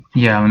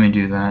Yeah, let me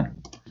do that.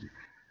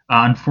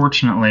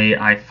 Unfortunately,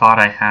 I thought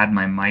I had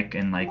my mic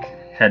and like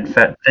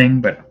headset thing,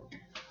 but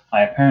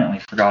I apparently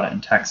forgot it in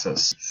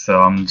Texas,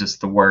 so I'm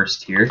just the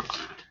worst here.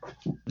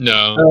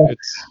 No, Oh.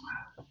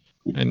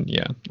 I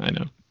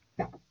know.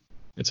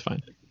 It's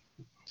fine.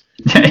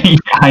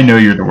 I know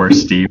you're the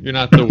worst, Steve. You're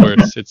not the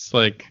worst. It's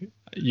like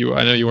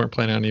I know you weren't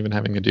planning on even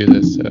having to do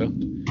this, so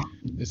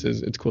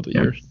it's cool that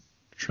you're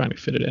trying to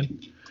fit it in.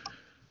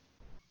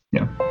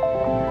 Yeah.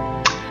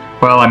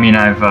 Well, I mean,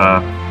 I've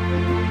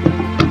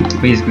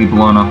basically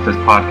blown off this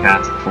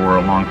podcast for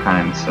a long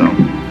time, so.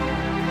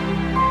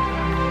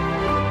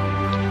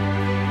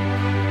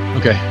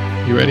 Okay,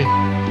 you ready?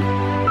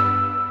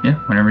 Yeah,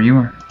 whenever you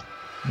are.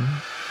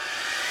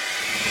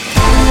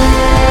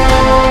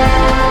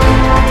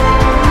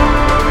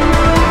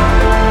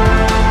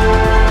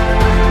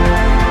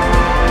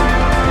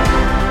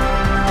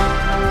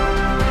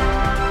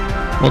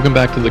 Welcome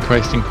back to the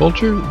Christ and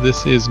Culture.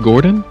 This is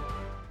Gordon.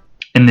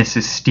 And this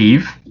is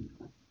Steve.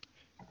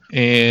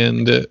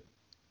 And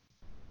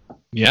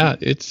yeah,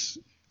 it's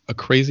a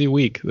crazy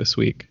week this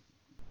week.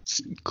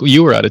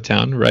 You were out of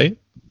town, right?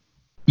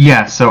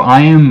 Yeah, so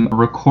I am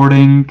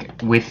recording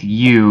with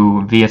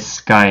you via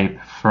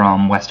Skype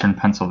from Western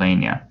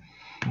Pennsylvania.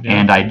 Yeah.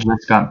 And I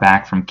just got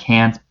back from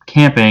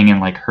camping in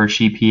like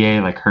Hershey,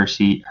 PA,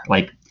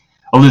 like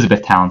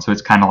Elizabethtown. So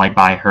it's kind of like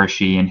by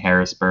Hershey and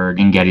Harrisburg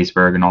and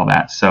Gettysburg and all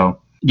that. So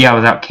yeah, I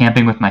was out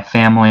camping with my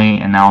family,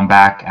 and now I'm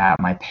back at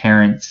my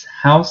parents'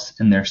 house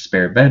in their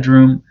spare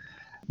bedroom.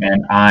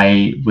 And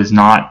I was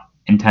not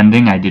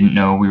intending. I didn't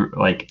know we were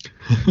like.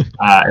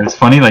 It was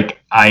funny. Like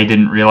I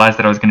didn't realize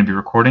that I was going to be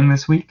recording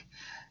this week,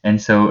 and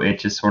so it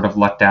just sort of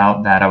lucked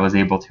out that I was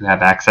able to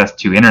have access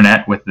to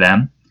internet with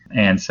them.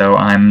 And so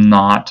I'm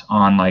not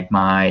on like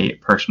my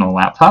personal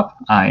laptop.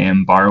 I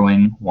am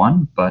borrowing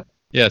one, but.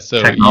 Yeah,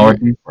 so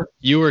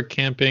you were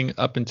camping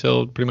up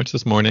until pretty much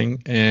this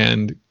morning,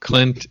 and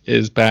Clint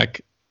is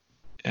back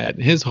at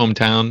his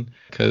hometown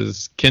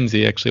because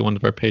Kinsey, actually one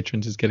of our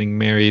patrons, is getting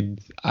married.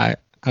 I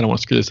don't want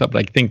to screw this up, but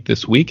I think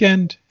this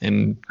weekend,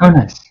 and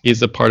nice.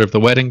 He's a part of the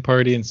wedding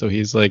party, and so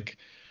he's like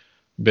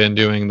been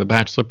doing the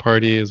bachelor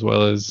party as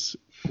well as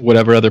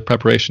whatever other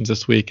preparations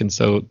this week, and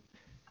so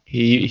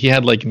he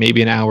had like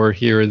maybe an hour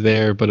here or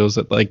there, but it was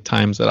at like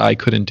times that I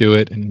couldn't do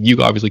it, and you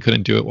obviously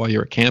couldn't do it while you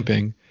were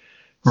camping.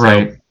 So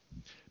right.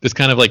 This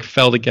kind of like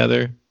fell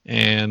together,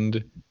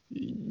 and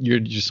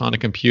you're just on a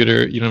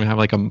computer. You don't even have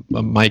like a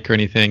mic or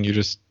anything. You're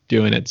just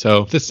doing it.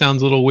 So if this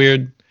sounds a little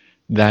weird,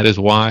 that is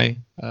why.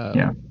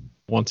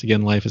 Once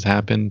again, life has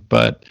happened.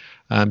 But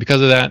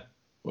because of that,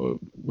 we're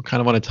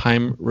kind of on a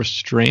time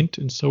restraint.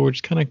 And so we're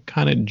just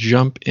kind of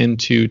jump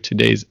into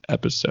today's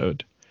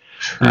episode.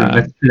 True.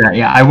 Let's do that.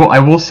 Yeah, I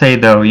will say,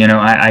 though,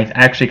 I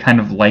actually kind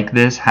of like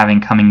this, having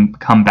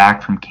come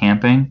back from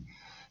camping.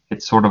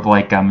 It's sort of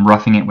like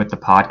roughing it with the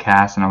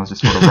podcast, and I was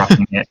just sort of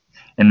roughing it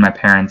in my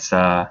parents'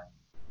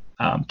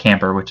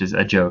 camper, which is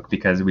a joke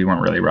because we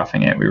weren't really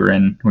roughing it. We were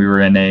in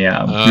a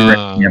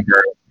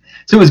camper,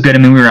 so it was good. I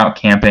mean, we were out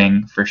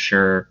camping for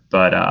sure,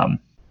 but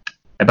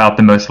about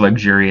the most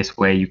luxurious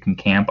way you can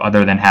camp,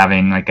 other than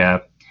having like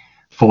a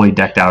fully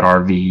decked out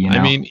RV.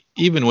 I mean,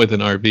 even with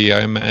an RV,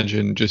 I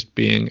imagine just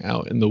being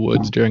out in the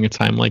woods during a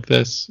time like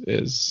this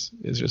is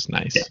just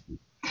nice.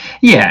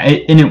 Yeah,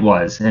 it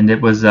was.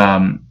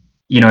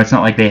 It's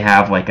not like they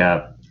have like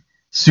a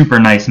super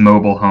nice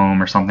mobile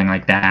home or something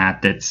like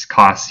that that's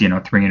costs,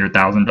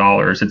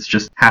 $300,000. It's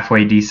just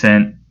halfway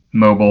decent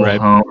mobile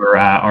home or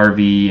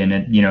RV, and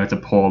it's a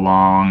pull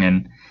along,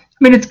 and I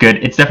mean, it's good.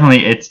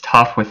 It's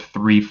tough with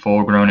 3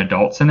 full-grown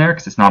adults in there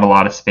because it's not a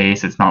lot of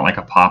space. It's not like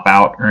a pop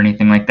out or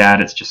anything like that.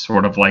 It's just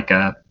sort of like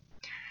a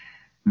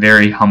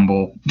very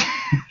humble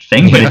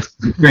thing, but it's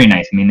very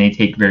nice. I mean, they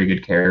take very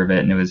good care of it,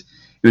 and it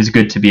was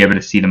good to be able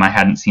to see them. I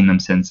hadn't seen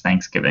them since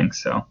Thanksgiving,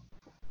 so.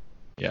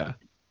 Yeah,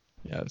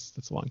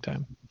 that's a long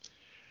time.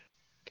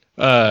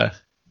 Well,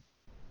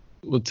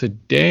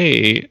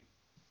 today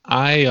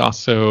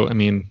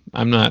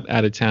I'm not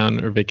out of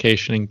town or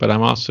vacationing, but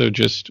I'm also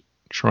just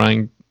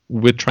trying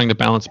to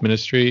balance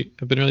ministry.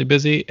 I've been really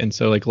busy, and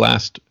so like the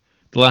last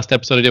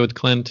episode I did with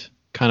Clint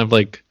kind of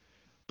like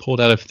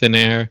pulled out of thin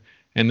air,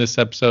 and this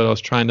episode I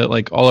was trying to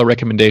like all our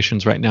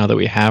recommendations right now that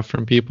we have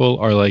from people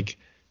are like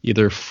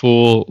either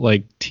full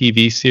like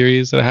TV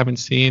series that I haven't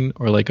seen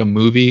or like a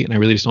movie, and I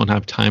really just don't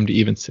have time to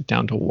even sit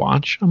down to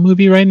watch a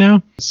movie right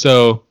now.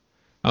 So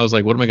I was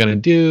like, what am I going to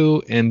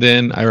do? And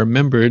then I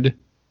remembered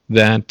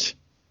that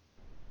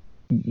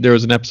there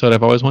was an episode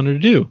I've always wanted to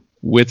do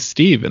with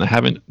Steve, and I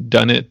haven't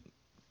done it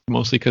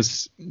mostly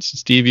because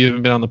Steve, you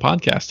haven't been on the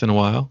podcast in a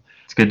while.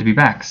 It's good to be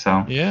back.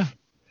 So yeah.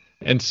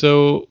 And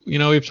so,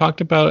 we've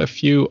talked about a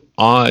few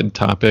odd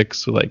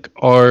topics like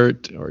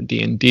art or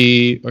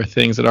D&D or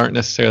things that aren't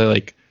necessarily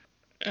like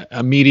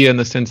a media in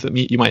the sense that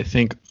you might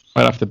think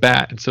right off the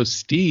bat. And so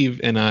Steve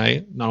and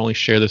I not only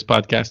share this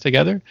podcast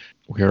together,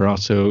 we are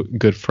also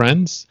good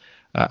friends,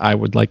 I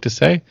would like to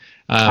say.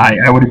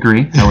 I would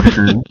agree.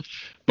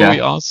 But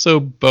we also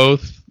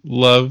both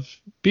love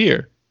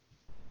beer.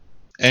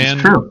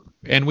 It's true.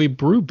 And we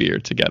brew beer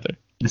together.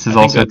 This is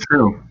also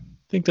true.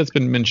 I think that's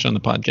been mentioned on the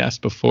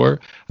podcast before,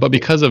 but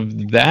because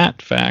of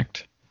that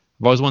fact,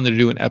 I've always wanted to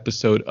do an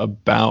episode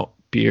about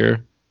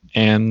beer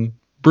and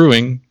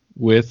brewing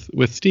with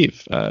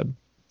Steve.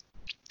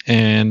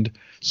 And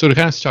so to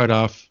kind of start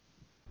off,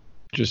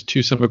 just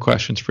two simple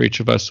questions for each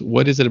of us.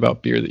 What is it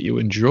about beer that you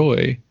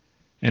enjoy,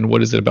 and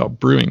what is it about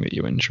brewing that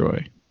you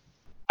enjoy?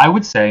 I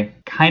would say,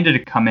 kind of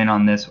to come in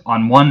on this,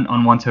 on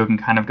one token,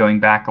 kind of going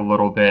back a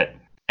little bit.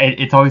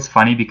 It's always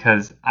funny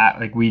because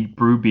we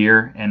brew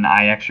beer, and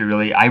I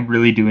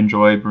really do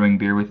enjoy brewing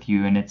beer with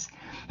you. And it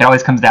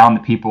always comes down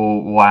that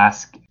people will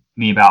ask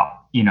me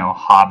about, a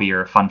hobby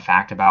or a fun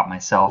fact about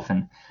myself,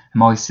 and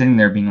I'm always sitting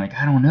there being like,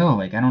 I don't know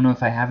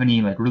if I have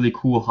any like really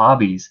cool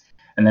hobbies.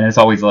 And then it's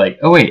always like,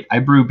 oh wait, I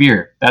brew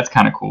beer. That's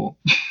kind of cool.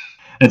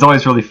 It's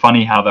always really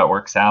funny how that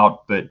works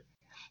out. But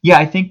yeah,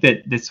 I think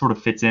that this sort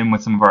of fits in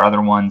with some of our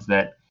other ones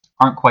that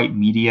aren't quite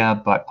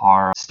media, but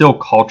are still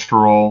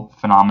cultural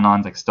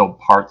phenomenons, like still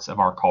parts of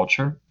our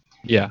culture.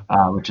 Yeah.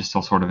 Which is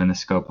still sort of in the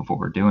scope of what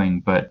we're doing.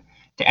 But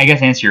I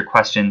guess answer your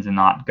questions and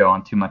not go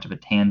on too much of a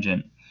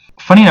tangent.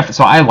 Funny enough,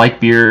 so I like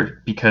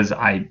beer because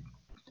I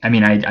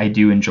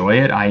do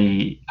enjoy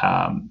it.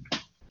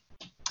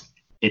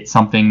 It's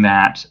something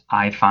that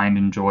I find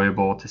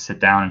enjoyable to sit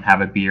down and have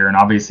a beer. And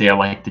obviously I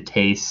like the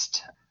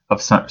taste of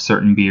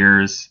certain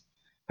beers.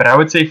 But I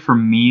would say for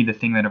me, the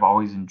thing that I've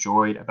always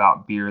enjoyed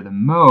about beer the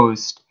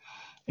most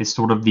is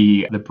sort of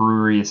the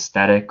brewery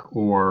aesthetic,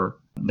 or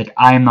like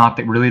I am not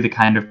really the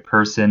kind of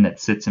person that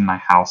sits in my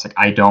house. Like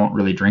I don't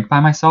really drink by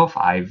myself.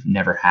 I've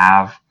never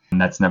have. And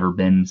that's never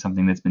been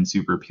something that's been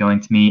super appealing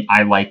to me.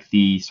 I like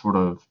the sort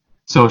of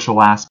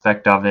social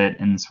aspect of it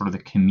and sort of the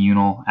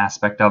communal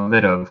aspect of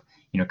it, of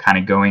kind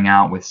of going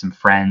out with some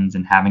friends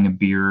and having a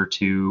beer or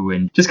two,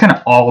 and just kind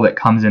of all that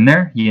comes in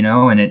there,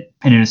 and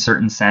in a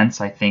certain sense,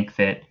 I think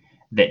that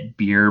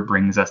beer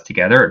brings us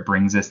together. It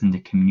brings us into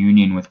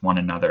communion with one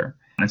another.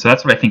 And so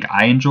that's what I think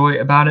I enjoy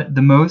about it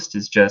the most,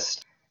 is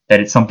just that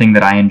it's something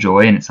that I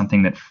enjoy, and it's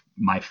something that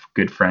my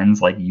good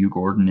friends like you,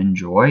 Gordon,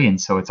 enjoy. And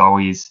so it's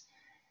always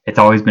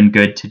been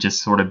good to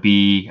just sort of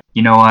be,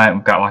 what,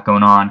 we've got a lot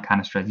going on, kind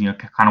of stressed,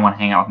 kind of want to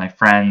hang out with my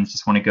friends,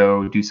 just want to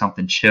go do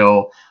something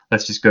chill.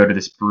 Let's just go to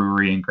this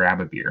brewery and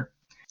grab a beer.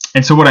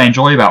 And so what I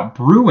enjoy about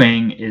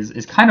brewing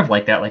is kind of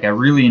like that. Like I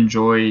really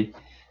enjoy,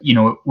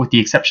 with the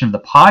exception of the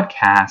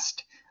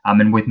podcast,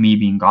 and with me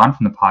being gone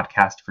from the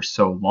podcast for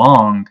so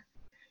long,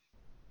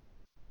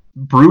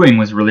 brewing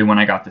was really when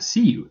I got to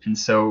see you. And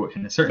so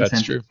in a certain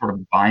sense, it sort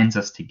of binds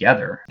us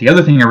together. The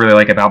other thing I really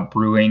like about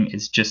brewing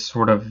is just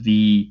sort of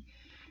the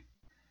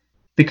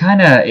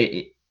kind of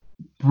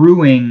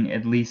brewing,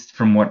 at least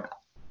from what,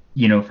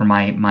 from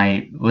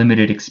my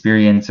limited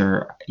experience,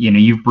 or,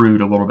 you've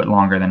brewed a little bit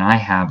longer than I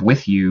have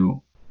with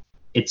you.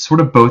 It's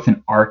sort of both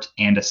an art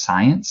and a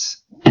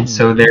science. And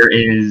so there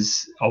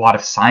is a lot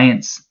of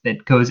science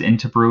that goes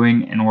into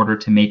brewing in order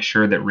to make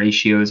sure that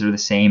ratios are the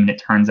same and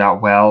it turns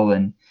out well.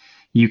 And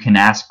you can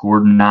ask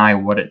Gordon and I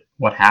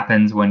what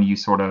happens when you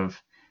sort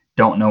of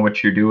don't know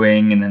what you're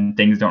doing and then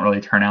things don't really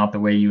turn out the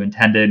way you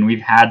intended. And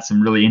we've had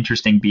some really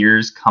interesting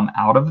beers come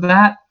out of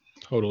that.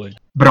 Totally.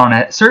 But on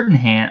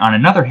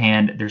another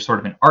hand, there's sort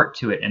of an art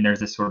to it, and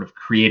there's this sort of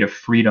creative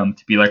freedom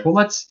to be like, well,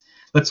 let's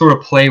sort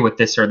of play with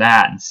this or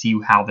that and see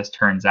how this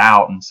turns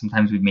out. And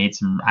sometimes we've made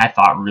some, I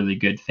thought, really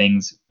good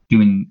things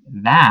doing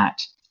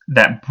that.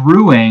 That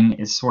brewing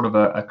is sort of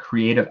a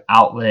creative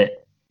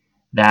outlet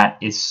that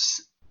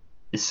is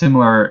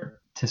similar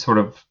to sort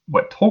of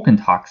what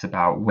Tolkien talks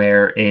about,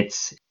 where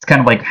it's kind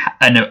of like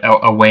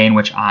a way in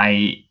which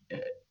I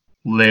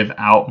live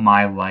out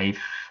my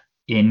life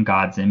in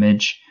God's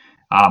image.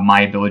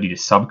 My ability to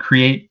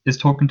sub-create, as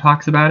Tolkien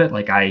talks about it.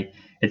 Like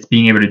it's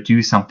being able to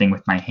do something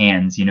with my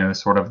hands,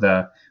 sort of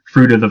the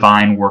fruit of the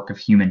vine work of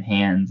human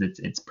hands.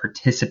 It's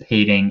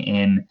participating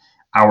in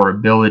our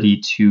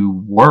ability to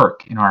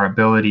work, in our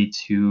ability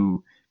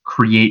to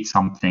create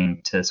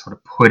something, to sort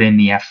of put in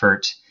the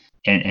effort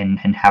and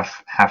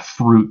have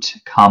fruit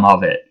come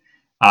of it.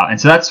 And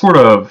so that's sort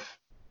of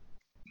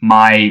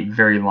my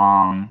very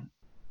long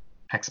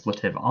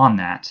expletive on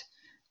that.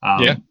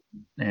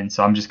 And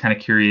so I'm just kind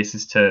of curious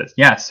as to,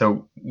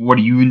 so what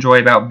do you enjoy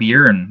about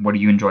beer and what do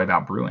you enjoy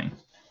about brewing?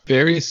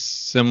 Very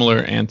similar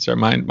answer.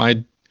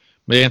 My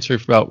answer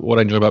about what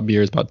I enjoy about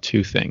beer is about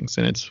two things.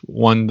 And it's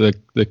one, the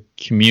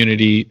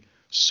community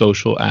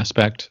social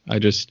aspect. I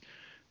just,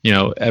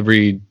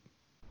 every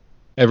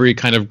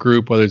kind of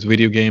group, whether it's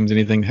video games,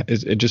 anything,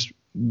 it just,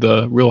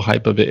 the real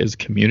hype of it is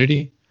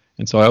community.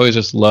 And so I always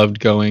just loved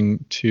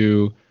going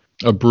to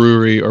a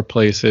brewery or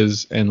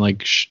places and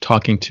like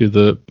talking to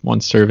the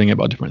ones serving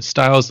about different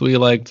styles that we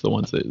liked, the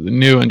ones that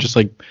knew, and just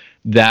like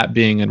that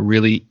being a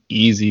really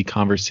easy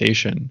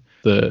conversation,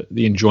 the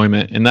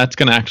enjoyment. And that's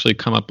going to actually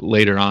come up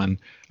later on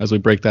as we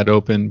break that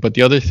open. But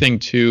the other thing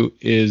too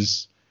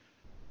is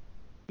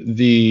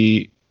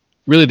really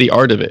the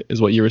art of it,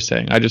 is what you were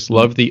saying. I just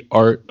love the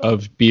art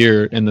of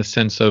beer in the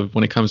sense of,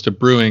 when it comes to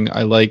brewing,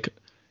 I like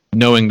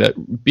knowing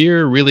that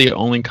beer really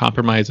only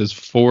compromises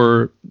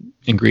 4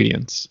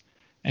 ingredients.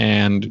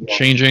 and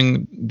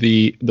changing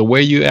the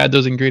way you add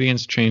those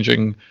ingredients,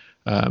 changing,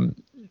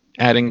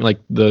 adding like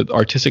the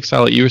artistic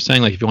style that you were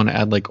saying, like if you want to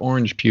add like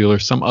orange peel or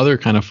some other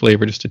kind of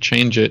flavor just to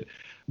change it.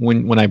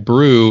 When I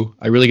brew,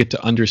 I really get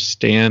to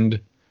understand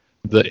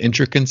the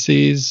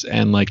intricacies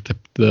and like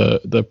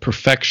the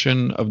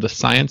perfection of the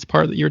science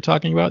part that you were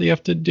talking about that you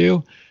have to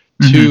do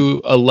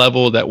to a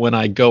level that when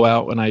I go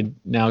out and I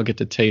now get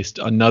to taste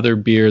another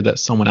beer that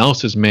someone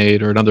else has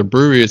made or another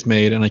brewery has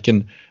made, and I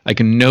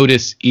can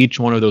notice each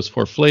one of those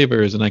 4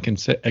 flavors, and I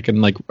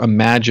can like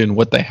imagine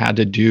what they had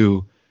to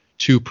do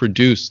to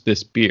produce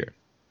this beer.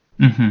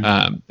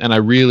 And I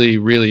really,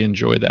 really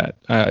enjoy that.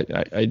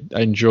 I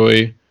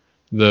enjoy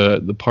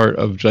the part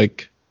of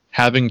like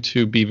having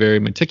to be very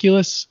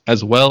meticulous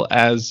as well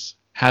as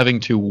having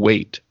to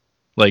wait.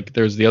 Like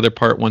there's the other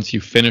part once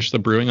you finish the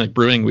brewing. Like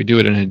brewing, we do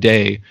it in a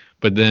day,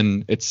 but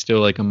then it's still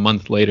like a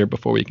month later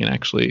before we can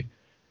actually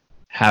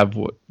have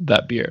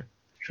that beer.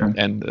 Sure.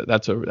 And I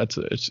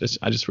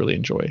just really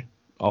enjoy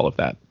all of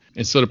that.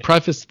 And so to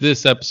preface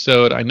this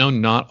episode, I know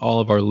not all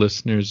of our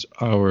listeners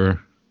are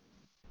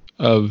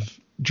of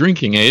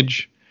drinking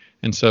age.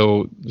 And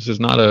so this is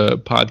not a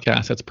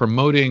podcast that's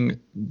promoting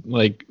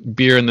like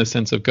beer in the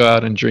sense of go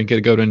out and drink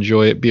it, go to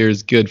enjoy it. Beer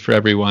is good for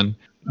everyone.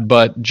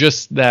 But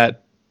just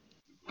that,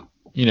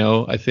 you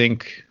know, I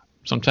think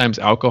sometimes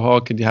alcohol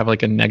could have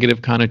like a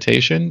negative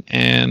connotation.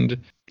 And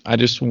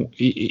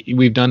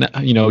we've done,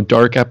 you know,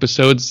 dark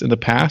episodes in the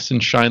past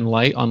and shine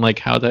light on like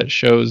how that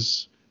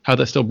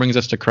still brings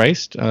us to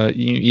Christ.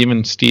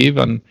 Even Steve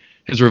on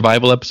his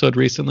revival episode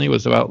recently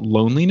was about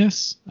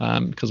loneliness,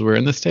 because we're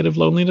in the state of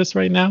loneliness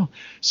right now.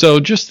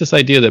 So just this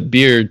idea that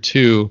beer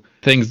too,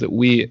 things that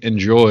we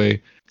enjoy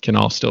can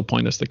all still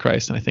point us to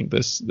Christ. And I think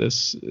this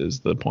is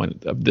the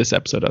point of this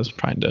episode I was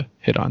trying to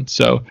hit on.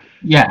 So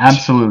yeah,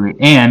 absolutely.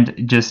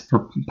 And just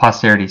for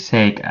posterity's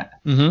sake,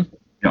 you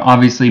know,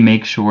 obviously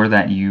make sure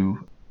that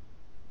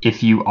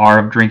if you are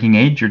of drinking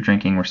age, you're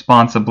drinking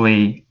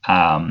responsibly.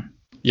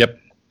 Yep.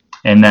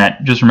 And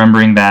that just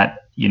remembering that,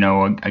 you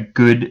know, a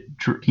good,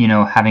 you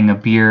know, having a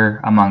beer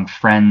among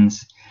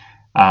friends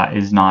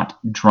is not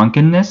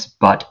drunkenness,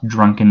 but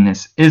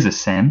drunkenness is a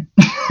sin.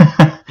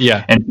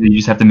 Yeah. And you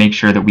just have to make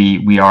sure that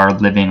we are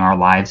living our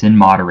lives in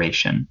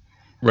moderation.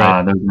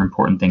 Right. Those are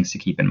important things to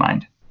keep in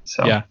mind.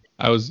 So yeah,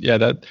 I was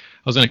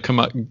going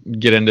to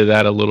get into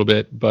that a little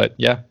bit, but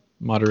yeah,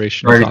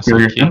 moderation is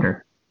also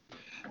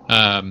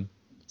key.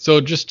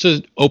 So just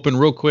to open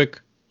real quick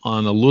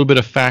on a little bit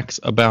of facts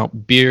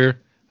about beer.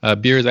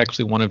 Beer is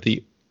actually one of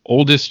the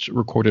oldest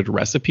recorded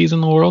recipes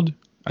in the world.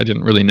 I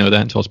didn't really know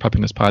that until I was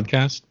prepping this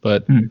podcast,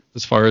 but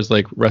as far as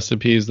like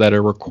recipes that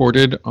are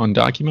recorded on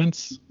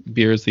documents,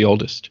 beer is the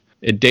oldest.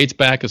 It dates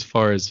back as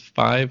far as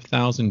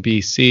 5000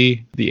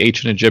 BC. The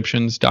ancient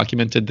Egyptians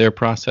documented their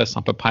process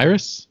on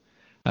papyrus,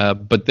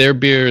 but their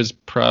beer is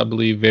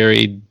probably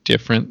very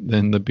different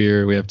than the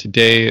beer we have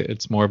today.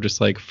 It's more of just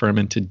like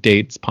fermented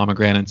dates,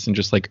 pomegranates, and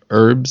just like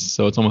herbs.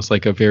 So it's almost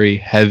like a very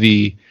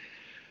heavy,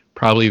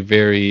 probably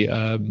very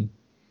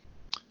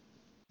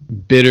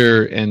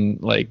bitter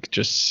and like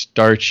just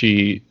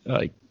starchy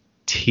like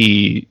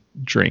tea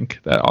drink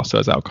that also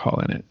has alcohol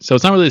in it. So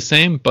it's not really the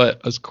same,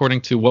 but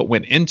according to what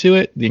went into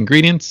it, the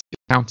ingredients, it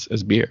counts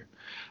as beer.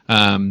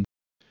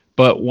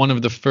 But one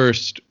of the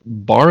first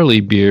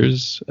barley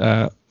beers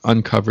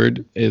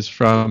uncovered is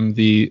from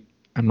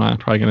I'm not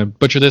probably going to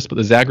butcher this, but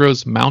the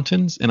Zagros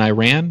Mountains in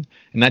Iran,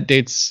 and that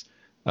dates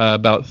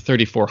about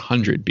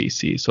 3400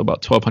 BC, so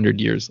about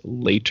 1200 years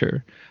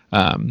later.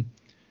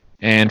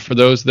 And for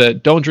those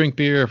that don't drink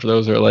beer, or for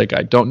those that are like,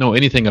 I don't know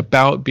anything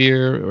about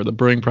beer or the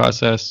brewing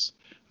process,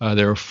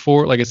 there are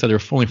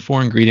only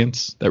 4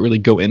 ingredients that really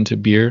go into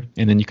beer,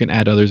 and then you can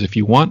add others if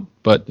you want,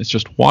 but it's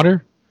just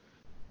water.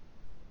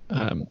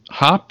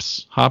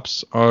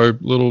 Hops are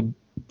little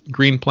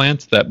green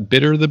plants that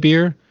bitter the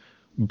beer.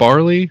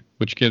 Barley,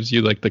 which gives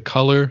you like the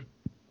color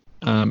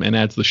and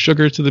adds the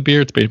sugar to the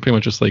beer. It's pretty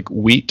much just like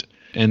wheat.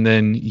 And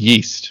then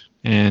yeast.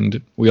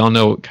 And we all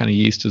know what kind of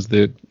yeast is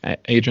the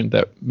agent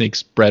that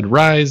makes bread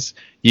rise.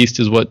 Yeast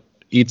is what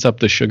eats up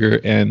the sugar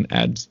and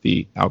adds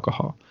the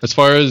alcohol. As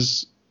far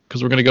as,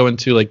 because we're going to go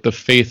into like the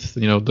faith,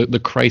 you know, the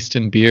Christ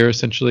in beer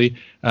essentially.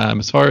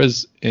 As far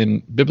as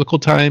in biblical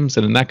times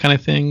and in that kind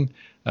of thing,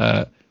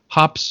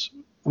 hops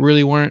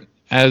really weren't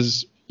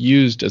as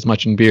used as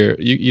much in beer.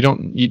 You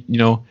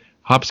know,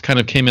 hops kind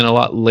of came in a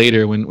lot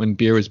later when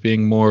beer was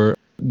being more,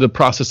 the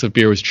process of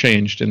beer was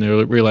changed, and they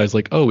realized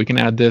like, oh, we can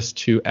add this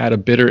to add a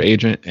bitter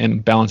agent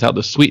and balance out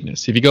the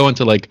sweetness. If you go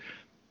into like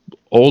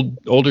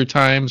older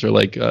times or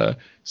like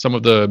some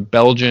of the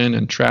Belgian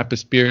and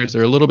Trappist beers,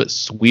 they're a little bit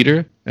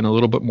sweeter and a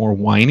little bit more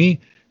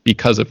winey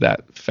because of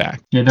that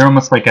fact. Yeah, they're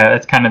almost like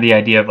it's kind of the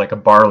idea of like a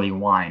barley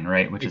wine,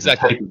 right? Which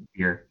exactly. is a type of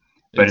beer,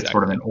 but It's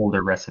sort of an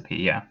older recipe,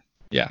 yeah.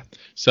 Yeah.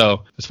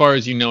 So as far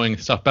as you knowing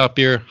stuff about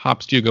beer,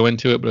 hops do go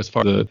into it, but as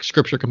far as the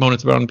scripture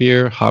components about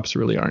beer, hops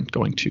really aren't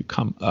going to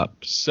come up.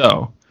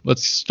 So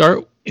let's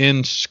start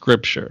in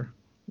scripture.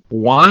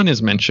 Wine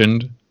is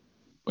mentioned,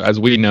 as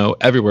we know,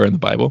 everywhere in the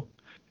Bible.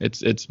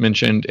 It's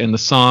mentioned in the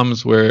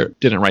Psalms, where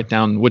didn't write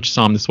down which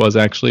Psalm this was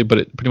actually, but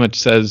it pretty much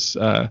says,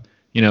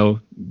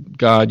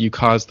 God, you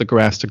cause the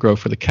grass to grow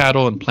for the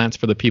cattle and plants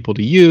for the people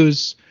to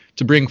use,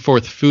 to bring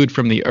forth food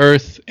from the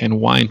earth and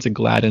wine to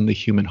gladden the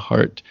human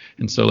heart.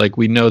 And so like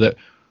we know that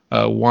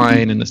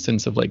wine in the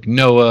sense of like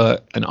Noah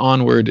and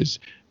onward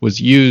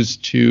was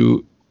used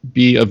to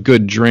be of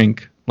good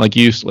drink, like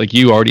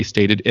you already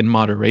stated, in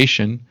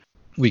moderation.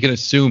 We can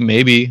assume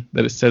maybe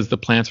that it says the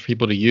plants for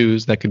people to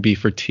use. That could be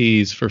for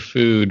teas, for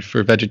food,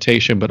 for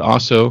vegetation, but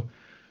also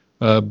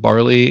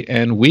barley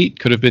and wheat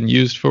could have been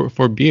used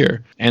for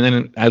beer. And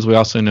then, as we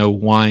also know,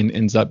 wine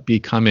ends up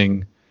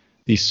becoming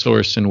the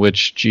source in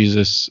which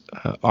Jesus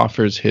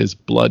offers his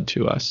blood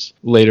to us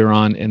later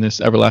on in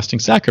this everlasting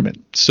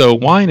sacrament. So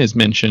wine is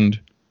mentioned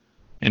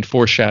and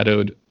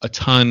foreshadowed a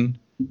ton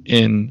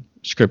in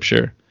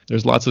Scripture.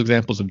 There's lots of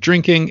examples of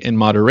drinking in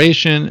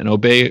moderation and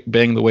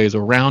obeying the ways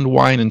around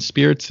wine and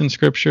spirits in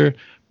Scripture.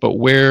 But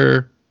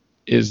where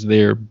is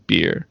there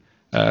beer?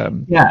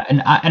 And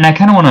I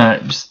kind of want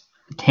to just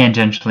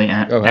tangentially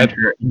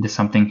enter into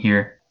something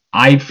here.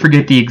 I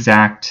forget the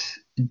exact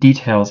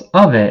details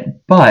of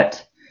it,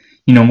 but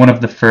one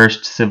of the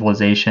first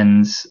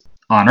civilizations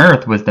on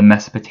Earth was the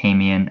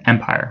Mesopotamian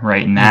Empire,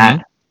 right? And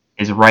that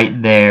is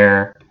right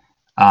there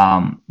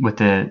with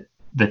the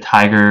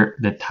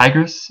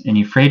Tigris and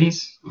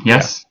Euphrates.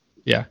 Yes.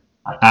 Yeah.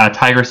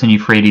 Tigris and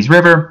Euphrates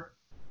River,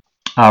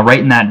 right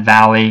in that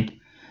valley,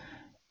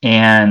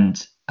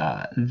 and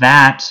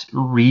that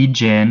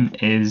region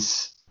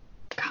is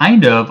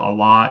kind of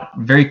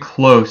very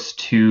close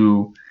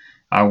to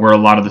where a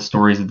lot of the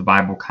stories of the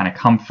Bible kind of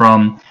come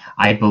from.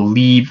 I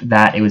believe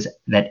that it was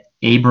that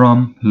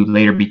Abram, who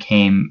later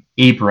became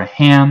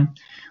Abraham,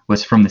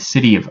 was from the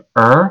city of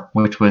Ur,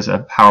 which was a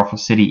powerful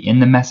city in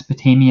the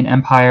Mesopotamian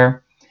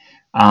Empire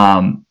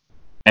at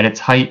its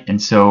height.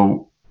 And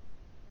so,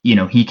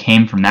 he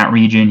came from that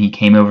region. He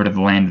came over to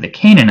the land of the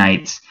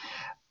Canaanites.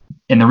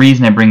 And the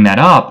reason I bring that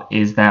up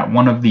is that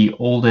one of the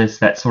oldest,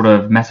 that sort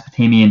of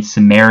Mesopotamian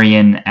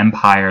Sumerian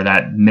empire,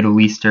 that Middle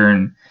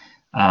Eastern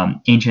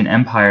ancient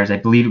empires, I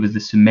believe it was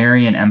the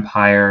Sumerian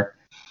Empire,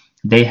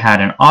 they had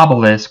an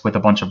obelisk with a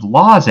bunch of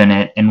laws in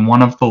it, and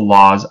one of the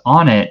laws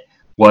on it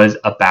was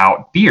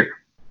about beer.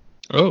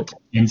 Oh.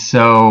 And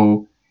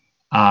so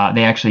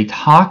they actually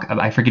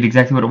I forget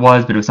exactly what it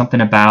was, but it was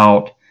something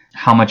about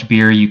how much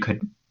beer you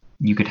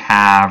could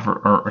have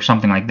or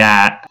something like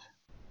that.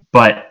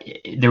 But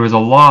there was a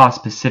law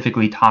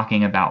specifically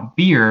talking about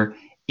beer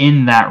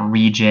in that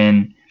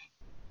region,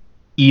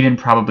 even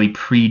probably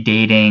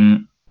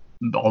predating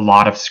a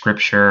lot of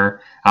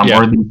Scripture,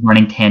 or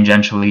running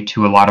tangentially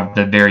to a lot of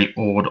the very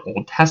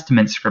Old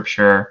Testament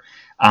Scripture,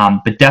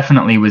 but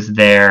definitely was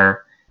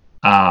there.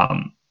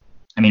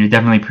 It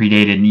definitely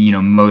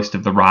predated, most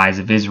of the rise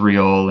of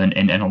Israel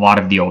and a lot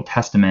of the Old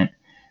Testament,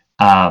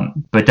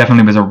 but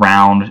definitely was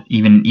around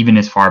even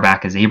as far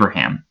back as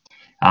Abraham.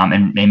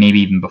 And maybe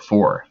even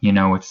before,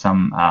 with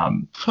some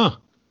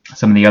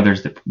of the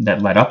others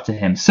that led up to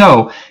him.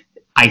 So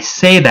I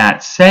say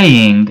that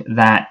saying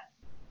that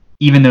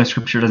even though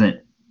Scripture doesn't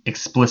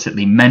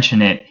explicitly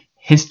mention it,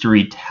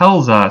 history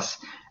tells us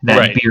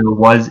that beer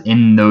was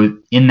in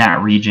that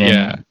region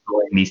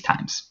during these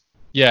times.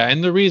 Yeah,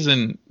 and the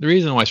reason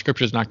why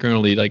Scripture is not going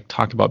to really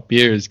talk about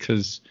beer is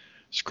because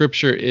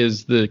Scripture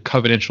is the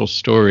covenantal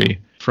story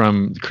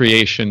from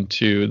creation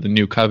to the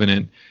new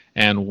covenant.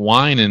 And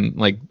wine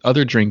and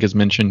other drink is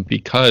mentioned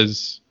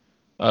because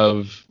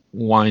of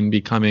wine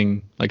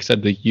becoming, like I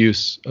said, the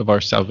use of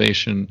our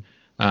salvation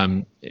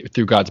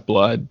through God's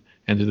blood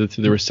and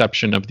through the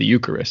reception of the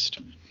Eucharist.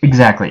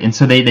 Exactly. And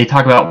so they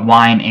talk about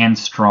wine and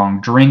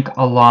strong drink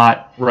a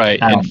lot. Right,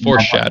 and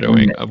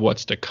foreshadowing of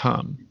what's to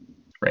come.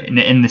 Right.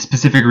 And the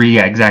specific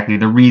exactly.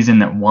 The reason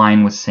that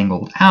wine was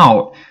singled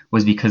out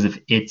was because of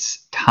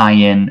its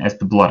tie-in as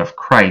the blood of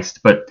Christ,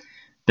 but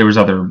there was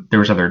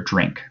other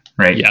drink.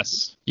 Right.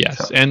 Yes.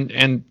 So.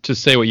 And to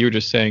say what you were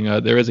just saying,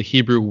 there is a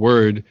Hebrew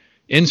word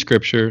in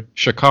Scripture,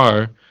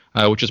 shakar,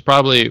 which is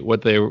probably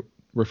what they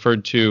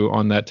referred to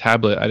on that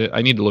tablet.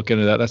 I need to look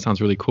into that. That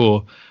sounds really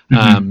cool.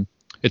 Mm-hmm.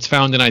 It's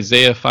found in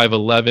Isaiah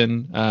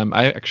 5:11.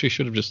 I actually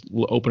should have just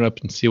opened up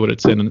and see what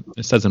it's in.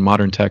 It says in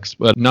modern text,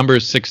 but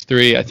Numbers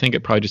 6:3. I think it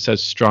probably just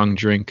says strong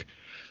drink.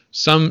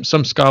 Some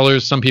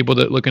scholars, some people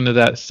that look into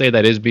that say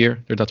that is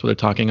beer. That's what they're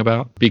talking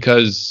about,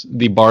 because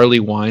the barley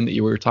wine that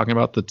you were talking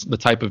about, the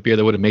type of beer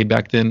that would have made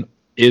back then,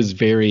 is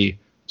very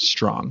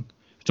strong.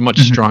 It's a much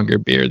stronger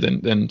beer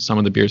than some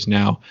of the beers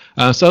now.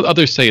 So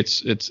others say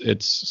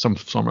it's some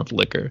form of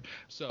liquor.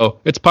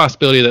 So it's a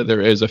possibility that there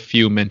is a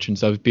few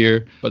mentions of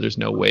beer, but there's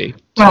no way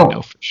to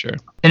know for sure.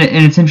 And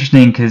it's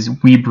interesting because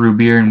we brew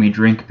beer and we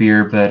drink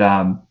beer, but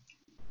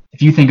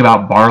if you think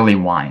about barley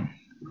wine,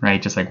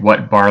 right, just like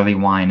what barley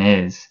wine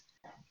is,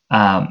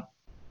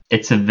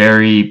 it's a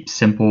very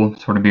simple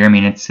sort of beer. I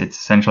mean, it's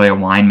essentially a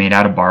wine made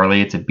out of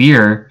barley. It's a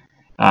beer,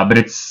 but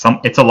it's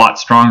a lot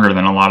stronger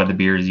than a lot of the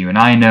beers you and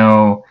I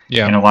know,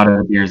 and a lot of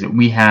the beers that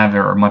we have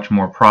are much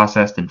more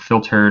processed and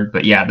filtered.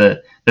 But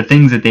the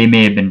things that they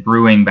may have been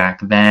brewing back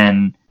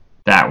then,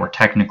 that were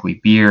technically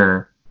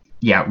beer,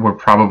 yeah, were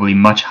probably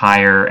much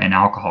higher in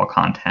alcohol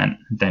content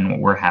than what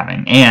we're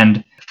having.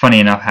 And funny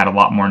enough, had a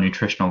lot more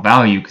nutritional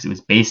value because it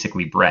was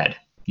basically bread,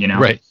 you know?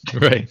 Right,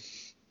 right.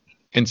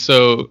 And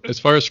so, as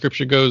far as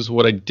scripture goes,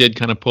 what I did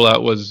kind of pull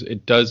out was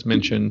it does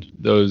mention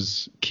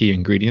those key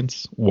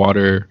ingredients: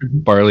 water,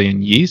 barley,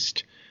 and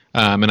yeast.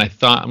 And I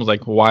was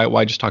like,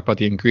 why just talk about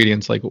the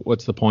ingredients? Like,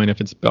 what's the point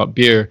if it's about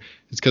beer?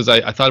 It's because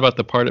I thought about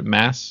the part at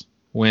Mass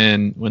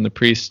when the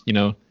priest,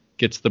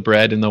 gets the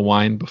bread and the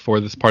wine before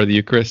this part of the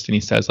Eucharist, and he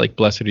says, like,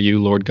 "Blessed are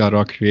you, Lord God,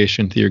 all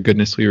creation. Through your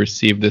goodness we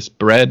receive this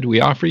bread we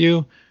offer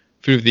you,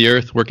 food of the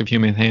earth, work of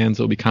human hands.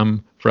 It will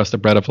become for us the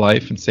bread of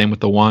life." And same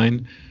with the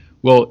wine.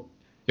 Well,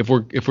 if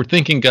we're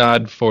thanking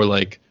God for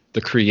like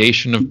the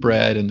creation of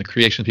bread and the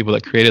creation of people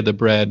that created the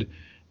bread,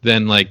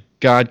 then like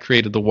God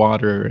created the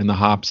water and the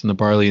hops and the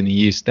barley and the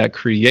yeast that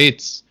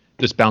creates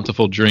this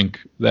bountiful drink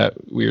that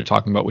we were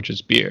talking about, which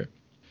is beer.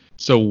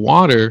 So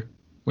water,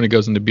 when it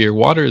goes into beer,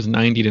 water is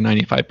 90 to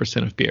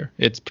 95% of beer.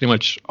 It's pretty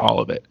much all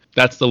of it.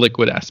 That's the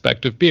liquid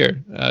aspect of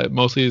beer.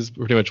 Mostly is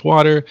pretty much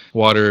water.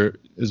 Water,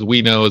 as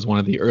we know, is one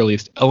of the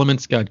earliest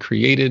elements God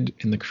created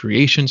in the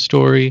creation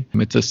story.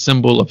 It's a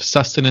symbol of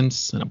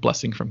sustenance and a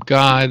blessing from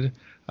God.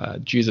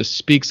 Jesus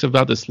speaks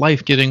about this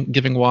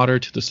life-giving water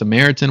to the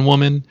Samaritan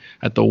woman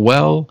at the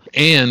well,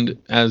 and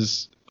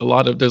there's a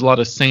lot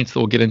of saints that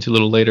we'll get into a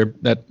little later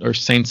that are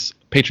saints,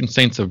 patron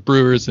saints of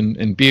brewers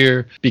and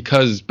beer,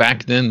 because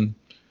back then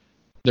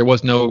there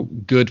was no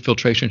good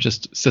filtration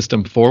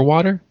system for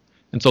water.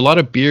 And so a lot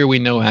of beer we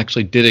know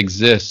actually did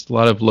exist, a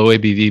lot of low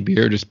ABV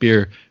beer, just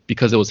beer,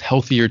 because it was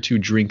healthier to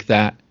drink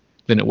that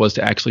than it was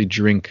to actually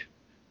drink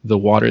the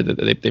water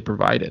that they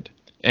provided.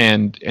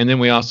 And then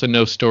we also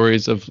know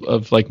stories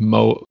of like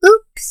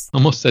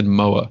almost said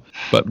Moa,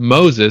 but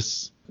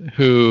Moses,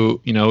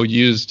 who,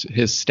 used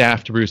his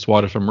staff to produce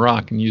water from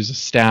rock and used a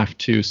staff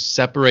to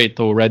separate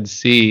the Red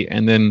Sea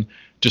and then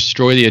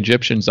destroy the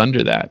Egyptians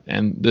under that.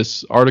 And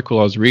this article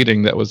I was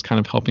reading that was kind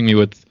of helping me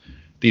with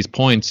these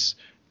points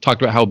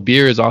talked about how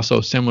beer is also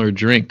a similar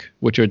drink,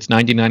 which it's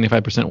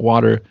 90-95%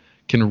 water,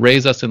 can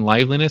raise us in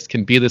liveliness,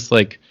 can be this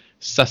like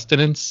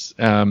sustenance,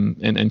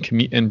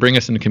 and bring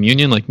us into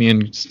communion, like me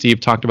and Steve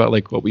talked about,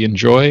 like what we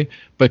enjoy,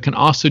 but can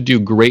also do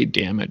great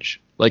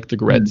damage, like the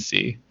Red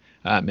Sea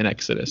in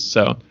Exodus.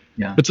 So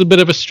yeah, it's a bit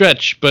of a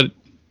stretch, but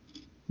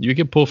you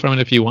can pull from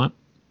it if you want.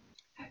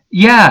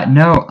 Yeah,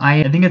 no,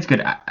 I think it's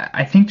good.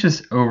 I think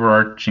just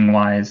overarching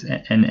wise,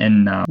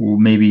 and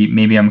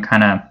maybe I'm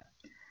kind of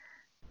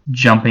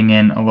jumping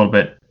in a little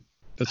bit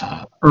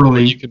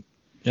early.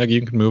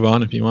 You can move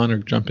on if you want, or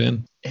jump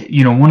in.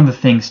 One of the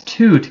things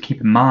too to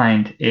keep in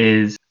mind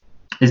is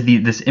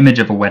this image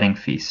of a wedding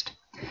feast.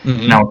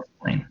 Mm-hmm. And I'll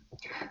explain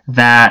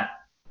that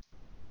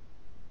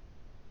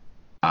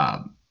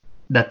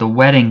the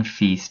wedding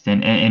feast,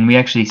 and we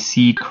actually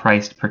see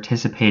Christ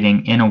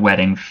participating in a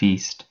wedding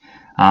feast.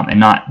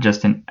 And not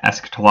just in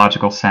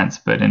eschatological sense,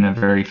 but in a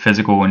very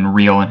physical and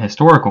real and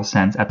historical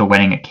sense at the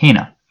wedding at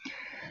Cana.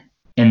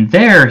 And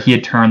there he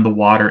had turned the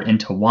water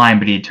into wine,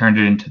 but he had turned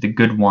it into the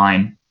good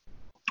wine,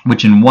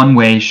 which in one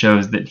way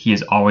shows that he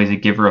is always a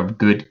giver of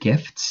good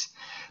gifts.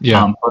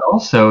 Yeah. But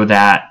also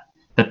that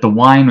the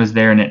wine was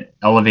there and it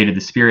elevated the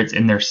spirits.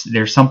 And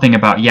there's something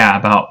about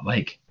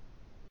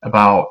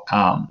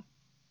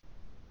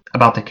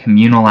the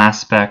communal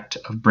aspect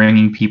of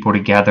bringing people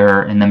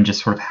together and them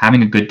just sort of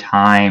having a good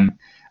time,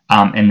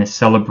 and the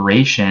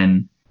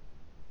celebration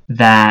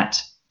that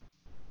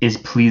is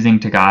pleasing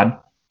to God.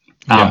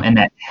 And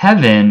that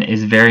heaven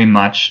is very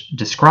much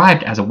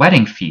described as a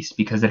wedding feast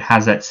because it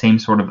has that same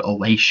sort of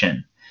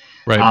elation.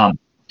 Right.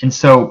 And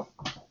so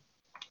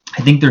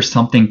I think there's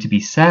something to be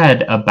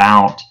said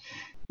about,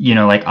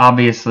 like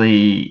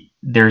obviously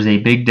there's a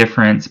big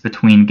difference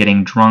between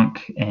getting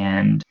drunk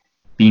and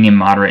being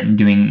immoderate and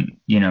doing,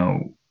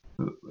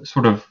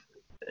 sort of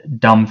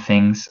dumb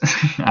things,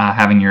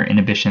 having your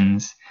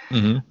inhibitions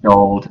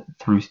dulled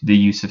through the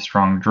use of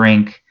strong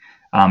drink,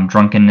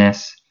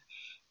 drunkenness.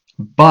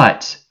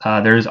 But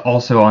there's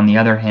also, on the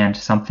other hand,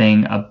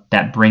 something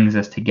that brings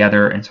us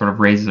together and sort of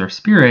raises our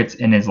spirits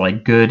and is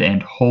like good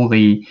and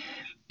holy,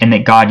 and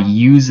that God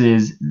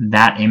uses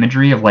that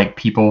imagery of like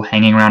people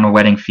hanging around a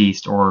wedding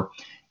feast, or,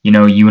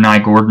 you and I,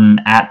 Gordon,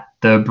 at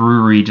the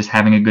brewery just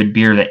having a good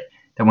beer, that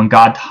when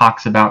God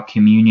talks about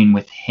communion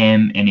with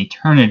him in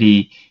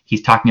eternity,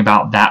 he's talking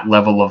about that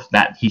level of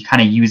that. He kind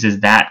of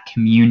uses that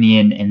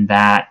communion and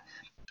that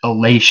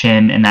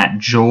elation and that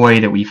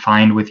joy that we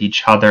find with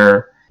each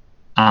other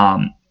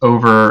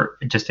over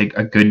just a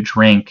good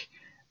drink,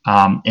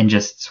 and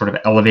just sort of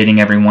elevating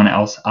everyone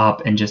else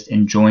up and just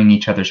enjoying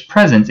each other's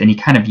presence. And he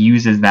kind of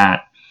uses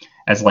that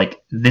as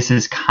like, this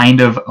is kind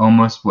of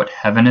almost what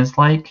heaven is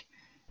like,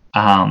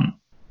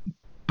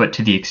 but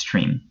to the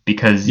extreme,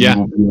 because you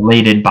will be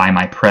elated by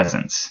my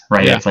presence,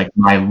 right? Yeah. It's like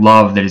my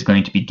love that is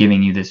going to be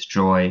giving you this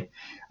joy.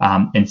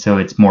 And so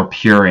it's more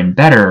pure and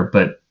better,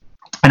 but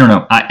I don't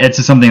know. It's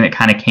just something that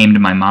kind of came to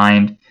my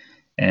mind,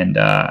 and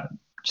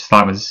just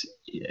thought was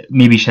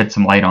maybe shed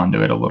some light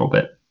onto it a little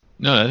bit.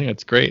 No, I think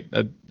that's great.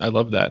 I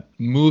love that.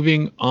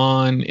 Moving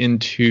on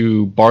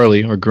into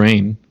barley or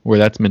grain, where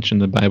that's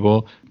mentioned in the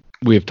Bible,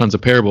 we have tons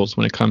of parables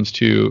when it comes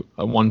to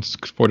one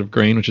sort of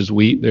grain, which is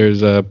wheat.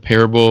 There's a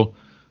parable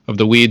of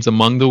the weeds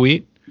among the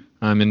wheat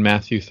in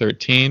Matthew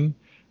 13.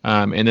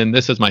 And then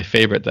this is my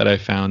favorite that I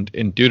found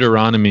in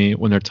Deuteronomy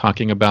when they're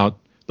talking about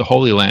the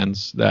Holy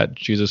Lands that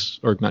Jesus,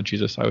 or not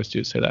Jesus, I always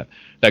do say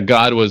that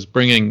God was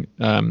bringing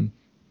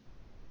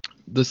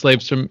the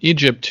slaves from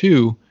Egypt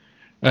to.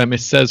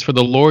 It says, "For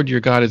the Lord your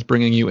God is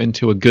bringing you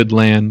into a good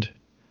land,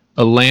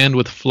 a land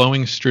with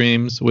flowing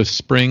streams, with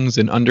springs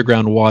and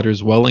underground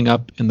waters welling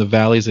up in the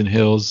valleys and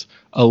hills,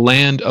 a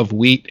land of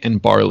wheat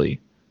and barley,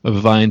 of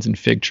vines and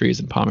fig trees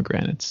and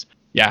pomegranates."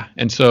 Yeah,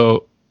 and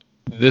so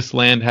this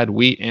land had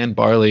wheat and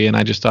barley, and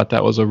I just thought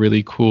that was a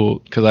really cool,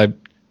 because I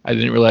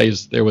didn't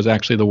realize there was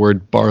actually the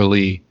word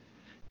barley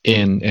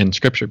in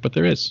Scripture, but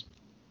there is.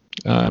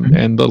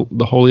 And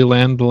the Holy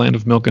Land, the land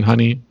of milk and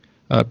honey,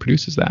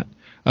 produces that.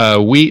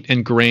 Wheat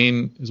and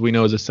grain, as we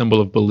know, is a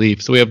symbol of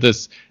belief. So we have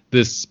this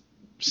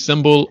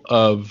symbol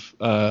of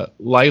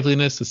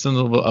liveliness, a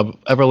symbol of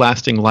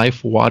everlasting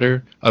life,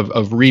 water,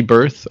 of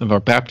rebirth, of our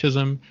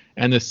baptism,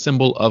 and this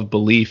symbol of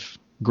belief,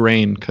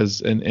 grain,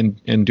 because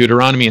in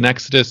Deuteronomy and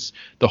Exodus,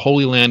 the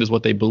Holy Land is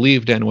what they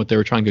believed in, what they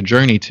were trying to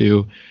journey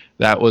to.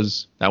 That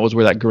was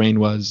where that grain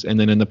was. And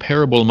then in the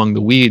parable among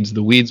the weeds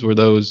were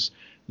those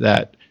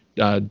that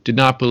did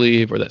not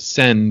believe or that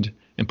sinned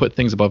and put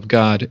things above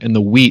God, and the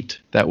wheat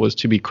that was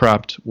to be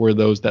cropped were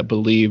those that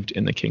believed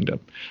in the kingdom.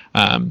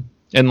 And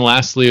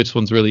lastly, this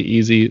one's really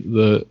easy.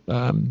 The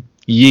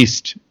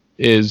yeast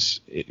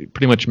is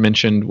pretty much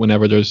mentioned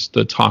whenever there's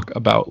the talk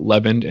about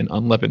leavened and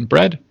unleavened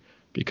bread,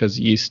 because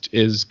yeast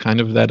is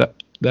kind of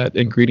that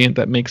ingredient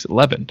that makes it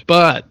leavened.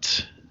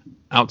 But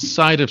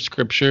outside of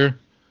Scripture,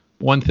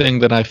 one thing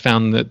that I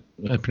found that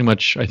pretty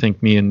much I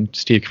think me and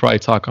Steve probably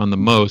talk on the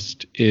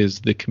most is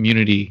the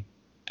community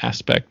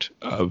aspect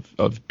of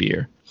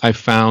beer. I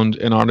found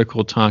an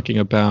article talking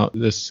about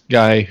this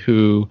guy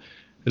who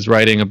is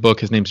writing a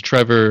book. His name's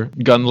Trevor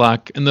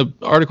Gunlock, and the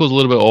article is a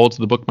little bit old,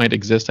 so the book might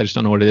exist. I just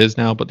don't know what it is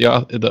now. But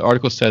the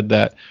article said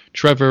that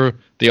Trevor,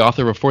 the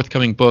author of a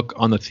forthcoming book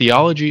on the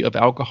theology of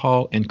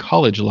alcohol and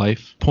college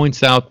life,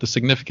 points out the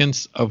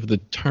significance of the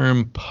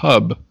term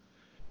pub,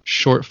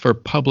 short for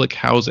public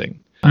housing.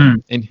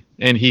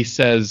 And he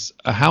says,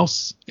 a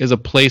house is a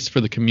place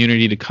for the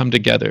community to come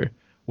together,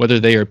 whether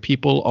they are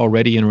people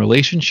already in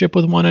relationship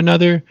with one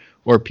another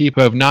or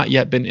people who have not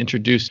yet been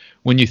introduced.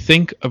 When you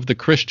think of the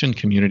Christian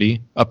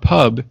community, a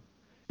pub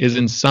is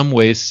in some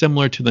ways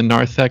similar to the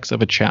narthex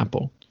of a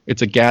chapel.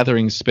 It's a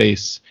gathering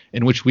space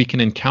in which we can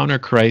encounter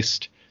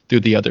Christ through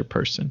the other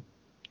person.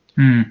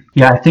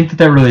 Yeah, I think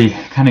that really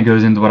kind of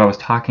goes into what I was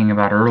talking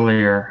about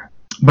earlier.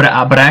 But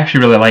I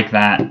actually really like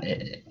that.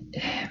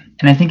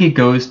 And I think it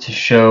goes to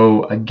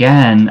show,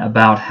 again,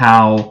 about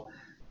how,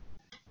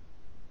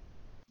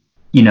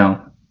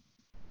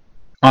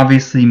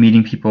 obviously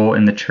meeting people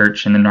in the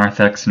church and the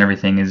narthex and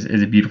everything is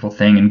a beautiful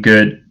thing and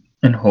good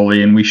and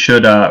holy, and we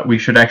should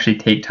actually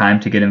take time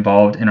to get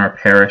involved in our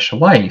parish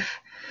life.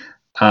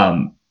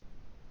 But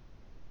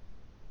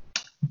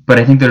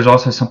I think there's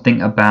also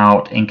something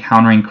about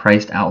encountering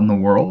Christ out in the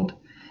world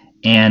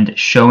and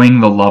showing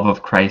the love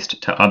of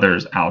Christ to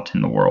others out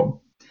in the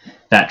world.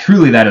 That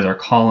truly that is our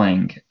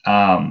calling.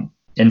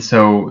 And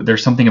so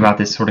there's something about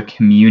this sort of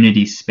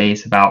community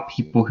space, about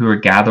people who are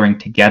gathering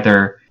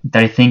together,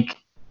 that I think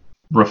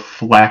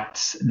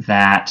reflects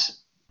that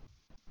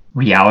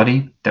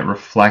reality, that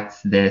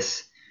reflects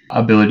this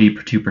ability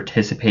to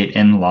participate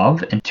in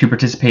love. And to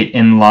participate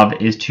in love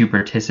is to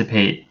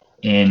participate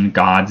in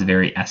God's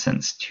very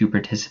essence, to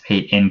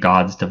participate in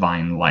God's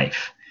divine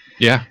life.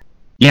 Yeah.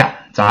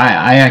 So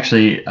I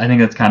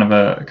think that's kind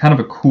of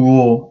a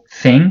cool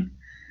thing.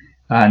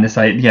 And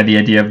the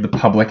idea of the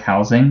public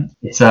housing.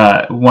 It's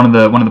one of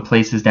the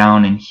places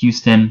down in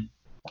Houston,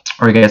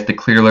 or I guess the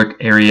Clear Lake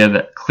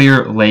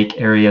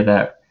area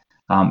that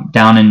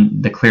down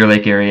in the Clear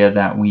Lake area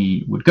that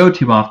we would go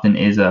to often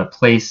is a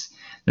place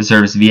that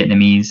serves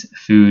Vietnamese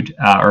food,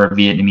 or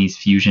Vietnamese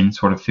fusion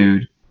sort of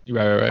food.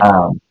 Right.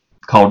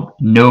 Called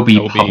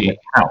Nobi Public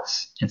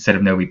House instead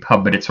of Nobi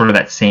Pub, but it's sort of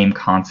that same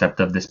concept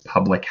of this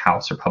public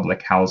house or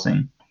public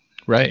housing.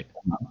 Right.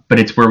 But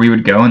it's where we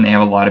would go, and they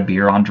have a lot of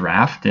beer on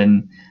draft,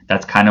 and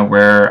that's kind of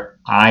where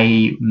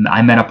I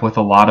met up with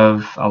a lot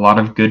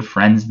of good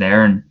friends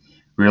there, and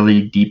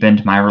really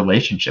deepened my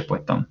relationship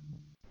with them.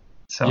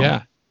 So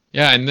yeah,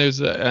 and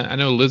there's I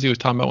know Lizzie was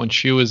talking about when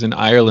she was in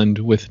Ireland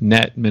with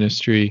Net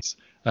Ministries.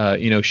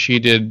 She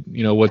did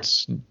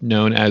what's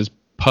known as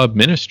pub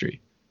ministry,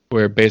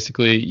 where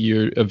basically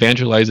you're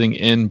evangelizing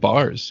in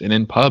bars and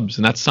in pubs,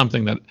 and that's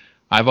something that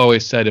I've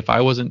always said. If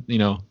I wasn't,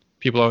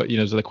 people are,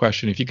 there's the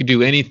question, if you could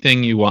do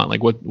anything you want,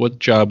 like what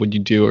job would you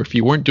do? Or if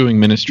you weren't doing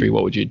ministry,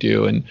 what would you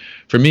do? And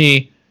for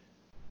me,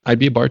 I'd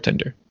be a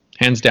bartender,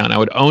 hands down. I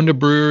would own a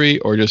brewery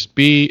or just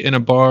be in a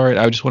bar.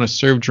 I would just want to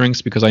serve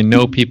drinks, because I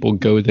know people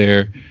go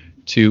there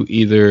to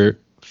either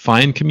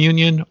find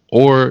communion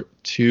or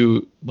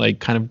to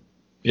kind of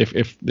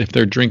if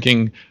they're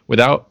drinking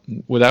without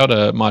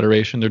a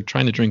moderation, they're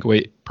trying to drink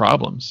away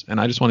problems. And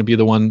I just want to be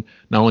the one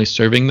not only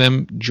serving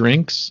them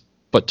drinks,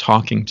 but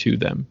talking to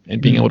them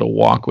and being able to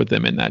walk with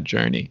them in that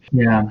journey.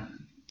 Yeah.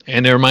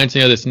 And it reminds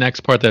me of this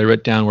next part that I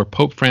wrote down, where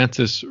Pope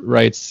Francis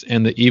writes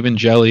in the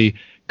Evangelii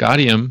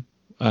Gaudium,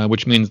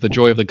 which means the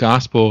joy of the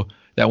gospel,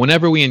 that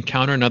whenever we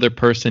encounter another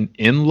person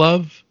in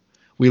love,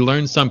 we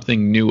learn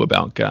something new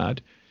about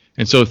God.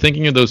 And so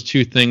thinking of those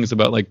two things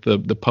about like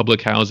the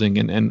public housing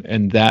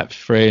and that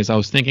phrase, I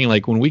was thinking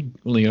like when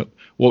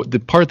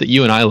the part that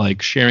you and I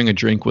like, sharing a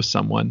drink with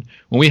someone,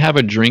 when we have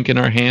a drink in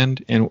our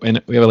hand and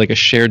we have like a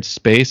shared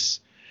space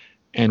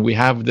and we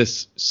have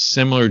this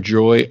similar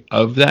joy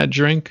of that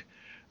drink,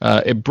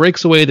 it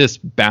breaks away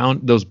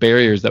those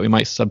barriers that we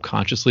might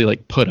subconsciously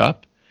like put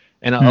up,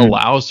 and it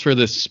allows for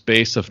this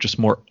space of just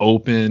more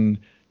open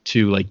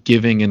to like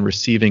giving and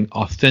receiving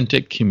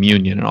authentic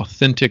communion and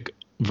authentic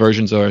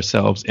versions of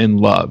ourselves in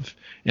love.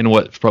 And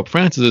what Pope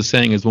Francis is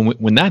saying is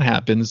when that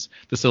happens,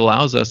 this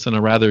allows us in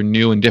a rather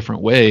new and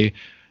different way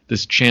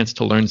this chance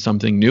to learn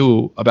something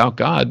new about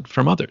God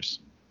from others.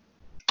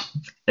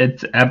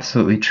 It's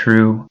absolutely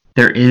true.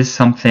 There is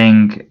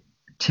something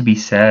to be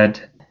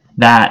said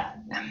that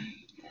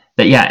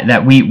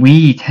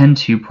we tend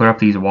to put up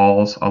these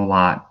walls a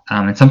lot,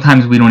 and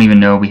sometimes we don't even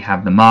know we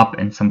have them up,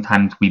 and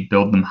sometimes we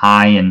build them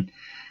high, and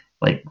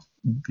like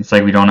it's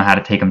like we don't know how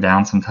to take them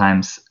down.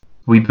 Sometimes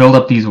we build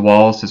up these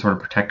walls to sort of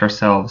protect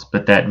ourselves,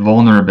 but that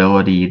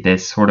vulnerability,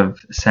 this sort of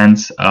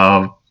sense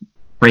of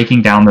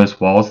breaking down those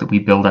walls that we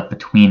build up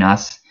between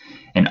us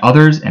and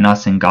others and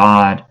us and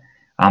God,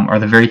 are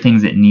the very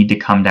things that need to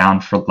come down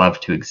for love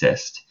to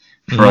exist.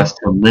 For us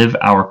to live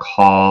our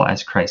call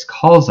as Christ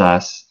calls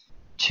us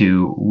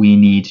to, we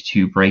need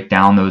to break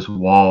down those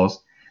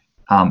walls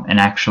and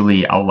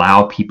actually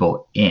allow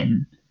people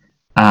in.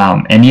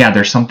 And yeah,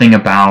 there's something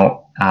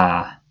about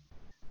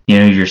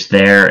you're just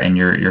there and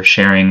you're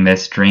sharing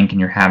this drink and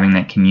you're having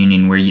that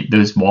communion where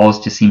those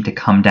walls just seem to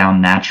come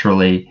down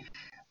naturally,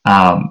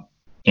 and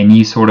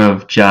you sort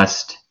of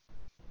just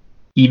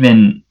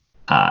even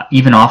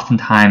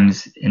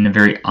oftentimes in a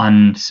very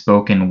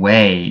unspoken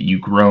way, you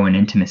grow in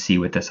intimacy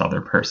with this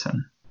other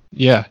person.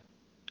 Yeah,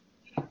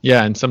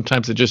 and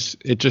sometimes it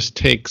just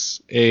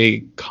takes a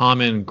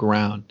common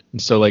ground,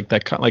 and so like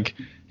that, like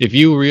if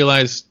you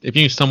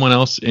knew someone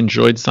else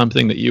enjoyed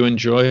something that you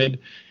enjoyed,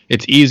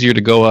 it's easier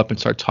to go up and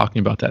start talking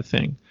about that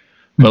thing.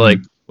 But like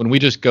when we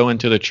just go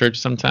into the church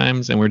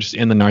sometimes and we're just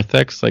in the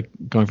narthex, like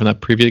going from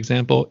that previous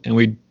example, and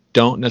we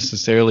don't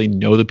necessarily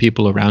know the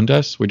people around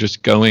us, we're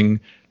just going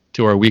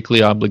to our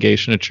weekly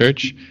obligation at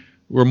church,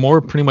 we're more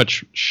pretty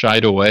much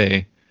shied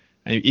away.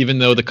 And even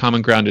though the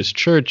common ground is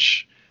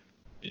church,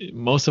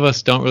 most of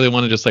us don't really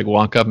want to just like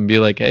walk up and be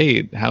like,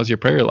 hey, how's your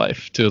prayer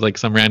life, to like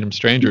some random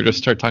stranger, just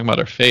start talking about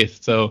our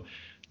faith. So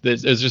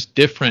it's just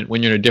different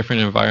when you're in a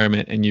different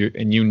environment and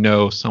you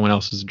know someone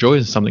else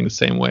enjoys something the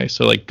same way.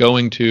 So like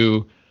going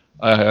to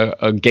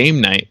a game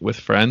night with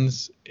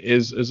friends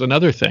is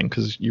another thing,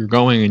 because you're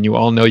going and you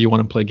all know you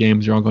want to play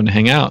games, you're all going to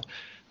hang out.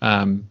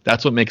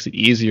 That's what makes it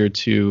easier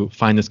to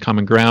find this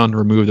common ground,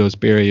 remove those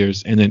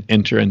barriers, and then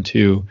enter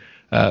into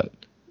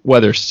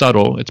whether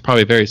subtle, it's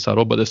probably very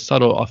subtle, but a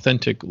subtle,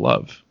 authentic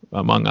love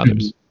among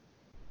others.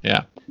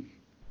 Yeah.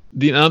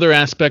 The other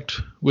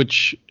aspect,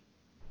 which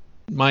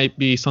might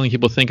be something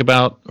people think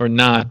about or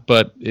not,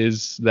 but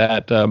is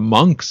that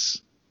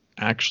monks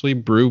actually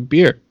brew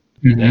beer.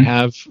 They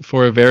have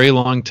for a very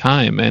long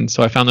time. And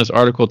so I found this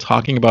article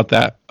talking about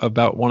that,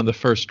 about one of the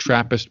first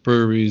Trappist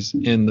breweries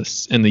in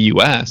the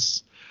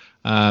U.S.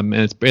 And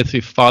it's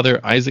basically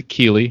Father Isaac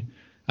Keeley.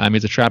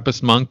 He's a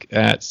Trappist monk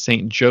at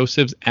St.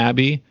 Joseph's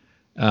Abbey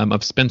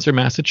of Spencer,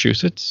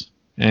 Massachusetts.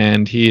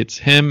 And it's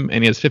him,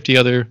 and he has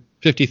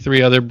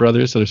 53 other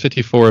brothers, so there's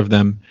 54 of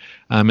them.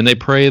 And they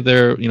pray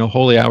their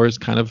holy hours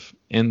kind of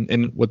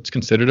in what's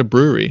considered a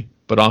brewery,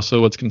 but also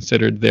what's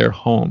considered their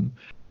home.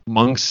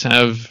 Monks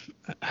have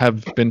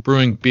been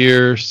brewing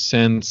beer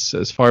since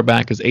as far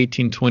back as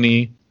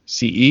 1820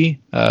 CE.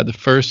 The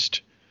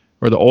first,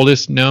 or the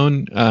oldest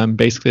known,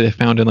 basically they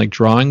found in like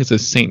drawings,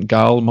 is St.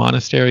 Gall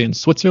Monastery in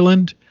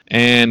Switzerland.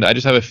 And I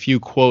just have a few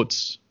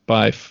quotes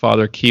by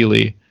Father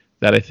Keeley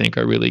that I think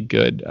are really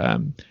good.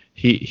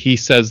 He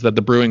says that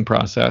the brewing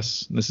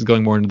process, and this is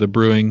going more into the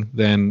brewing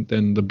than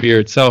the beer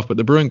itself, but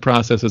the brewing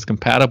process is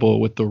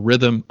compatible with the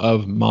rhythm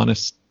of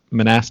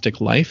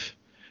monastic life,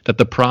 that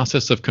the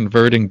process of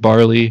converting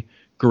barley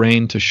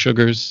grain to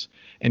sugars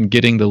and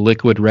getting the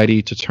liquid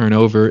ready to turn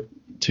over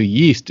to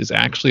yeast is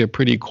actually a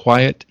pretty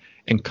quiet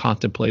and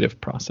contemplative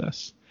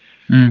process.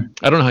 I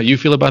don't know how you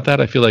feel about that.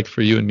 I feel like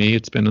for you and me,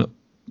 it's been a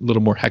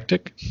little more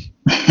hectic.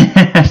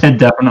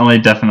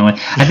 Definitely.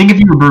 I think if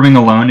you were brewing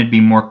alone, it'd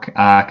be more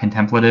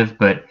contemplative,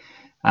 but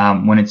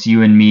when it's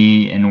you and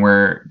me and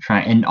we're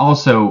trying, and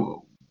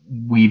also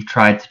we've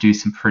tried to do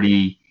some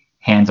pretty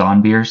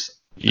hands-on beers.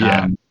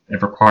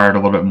 It required a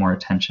little bit more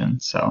attention.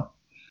 So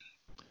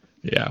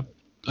yeah.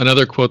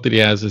 Another quote that he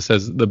has, it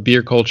says, the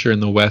beer culture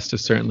in the West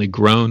has certainly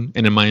grown,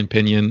 and in my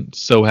opinion,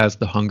 so has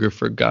the hunger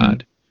for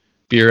God.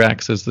 beer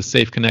acts as the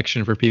safe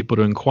connection for people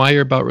to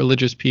inquire about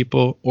religious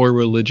people or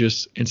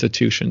religious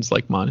institutions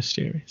like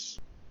monasteries.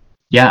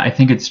 Yeah, I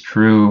think it's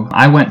true.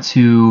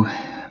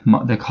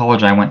 The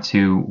college I went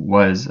to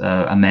was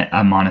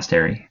a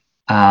monastery.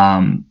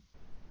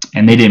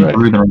 And they didn't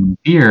brew their own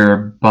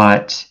beer,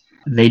 but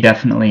they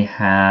definitely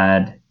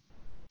had,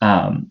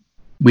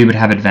 we would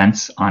have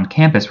events on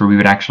campus where we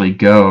would actually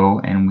go,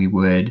 and we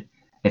would,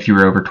 if you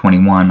were over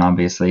 21,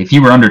 obviously. If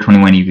you were under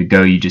 21, you could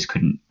go, you just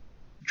couldn't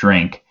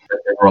drink. But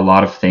there were a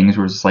lot of things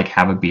where it was just like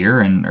have a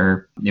beer,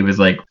 or it was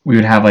like we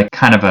would have like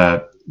kind of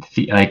a,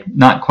 like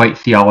not quite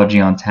theology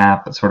on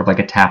tap, but sort of like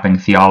a tapping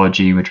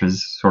theology, which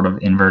was sort of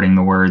inverting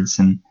the words.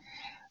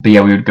 But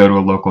yeah, we would go to a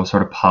local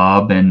sort of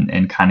pub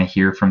and kind of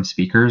hear from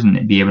speakers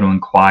and be able to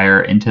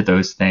inquire into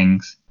those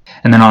things.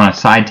 And then on a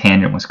side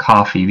tangent was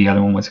coffee. The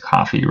other one was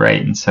coffee,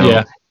 right? And so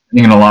I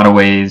think in a lot of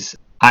ways,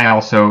 I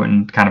also,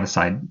 and kind of a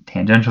side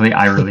tangentially,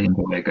 I really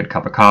enjoy a good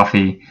cup of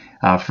coffee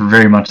for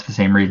very much the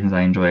same reasons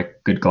I enjoy a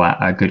good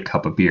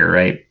cup of beer,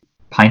 right?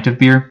 Pint of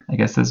beer, I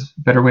guess is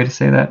a better way to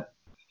say that.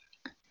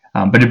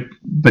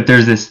 But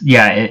there's this,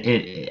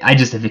 I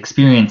just have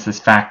experienced this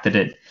fact that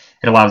it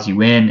allows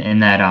you in,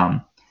 and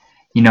that,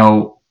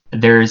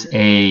 there's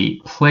a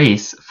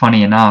place,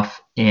 funny enough,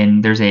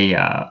 there's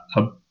a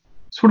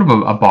sort of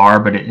a bar,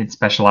 but it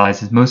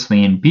specializes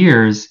mostly in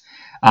beers.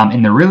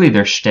 And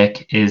their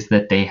shtick is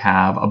that they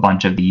have a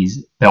bunch of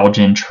these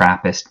Belgian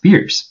Trappist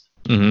beers,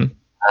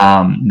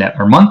 that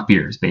are monk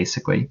beers,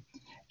 basically.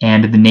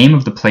 And the name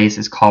of the place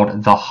is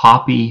called The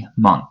Hoppy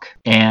Monk.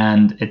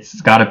 And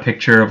it's got a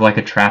picture of like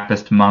a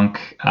Trappist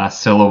monk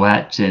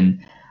silhouette.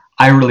 And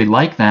I really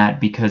like that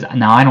because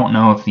now I don't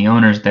know if the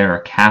owners there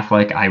are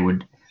Catholic. I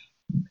would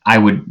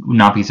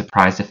not be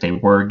surprised if they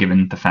were,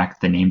 given the fact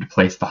that they named a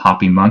place The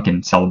Hoppy Monk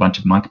and sell a bunch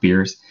of monk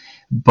beers.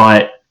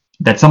 But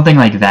that something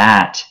like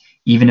that,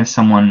 even if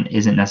someone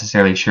isn't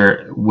necessarily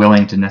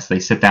willing to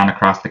necessarily sit down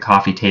across the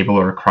coffee table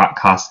or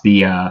across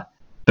the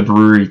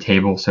brewery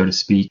table, so to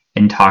speak,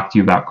 and talk to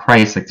you about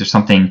Christ, like there's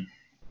something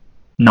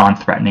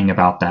non-threatening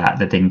about that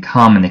they can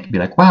come and they can be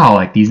like, wow,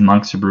 like these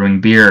monks are brewing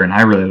beer and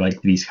I really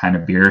like these kind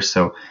of beers,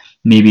 so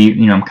maybe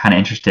I'm kind of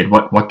interested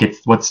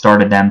what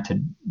started them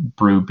to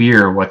brew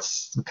beer,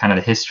 what's kind of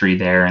the history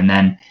there, and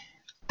then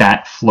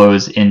that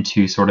flows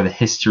into sort of the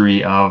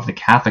history of the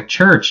Catholic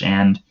Church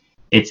and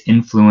its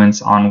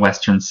influence on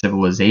Western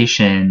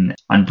civilization,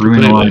 on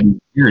brewing a lot of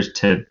beers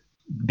to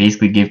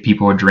basically give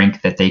people a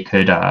drink that they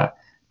could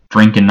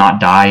drink and not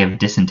die of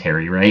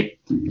dysentery, right?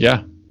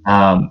 Yeah.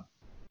 And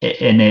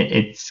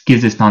it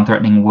gives this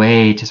non-threatening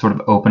way to sort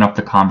of open up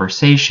the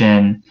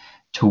conversation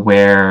to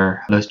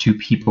where those two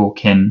people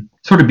can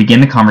sort of begin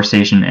the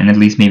conversation and at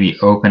least maybe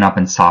open up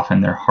and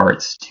soften their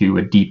hearts to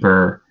a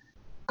deeper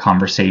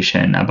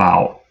conversation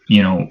about,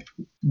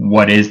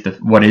 what is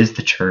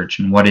the church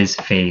and what is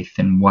faith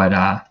and what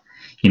are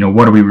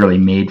we really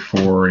made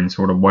for, and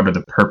sort of what are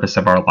the purpose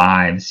of our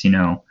lives,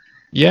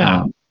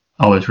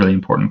 all those really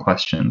important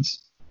questions.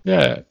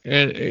 Yeah,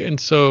 and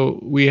so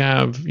we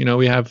have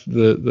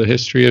the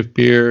history of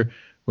beer.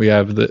 We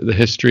have the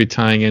history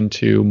tying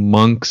into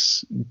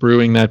monks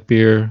brewing that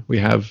beer. We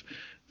have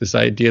this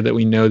idea that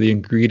we know the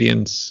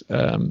ingredients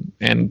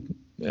and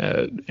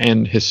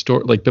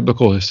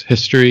biblical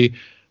history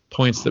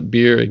points that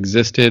beer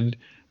existed,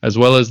 as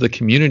well as the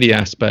community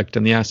aspect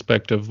and the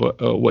aspect of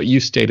what you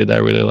stated that I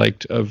really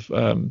liked of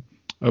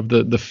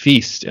the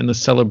feast and the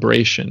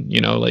celebration.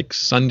 Like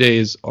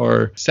Sundays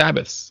are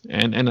Sabbaths,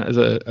 and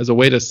as a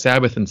way to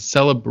Sabbath and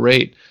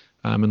celebrate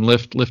and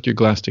lift your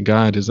glass to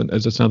God is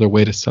another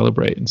way to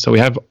celebrate. And so we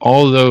have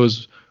all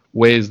those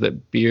ways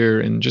that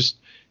beer and just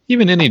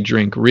even any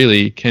drink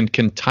really can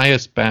tie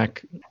us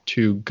back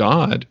to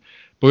God.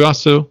 But we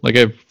also, like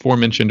I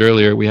aforementioned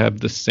earlier, we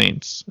have the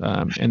saints,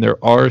 and there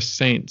are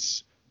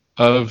saints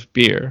of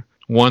beer.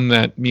 One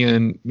that me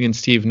and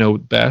Steve know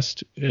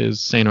best is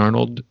St.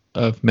 Arnold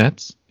of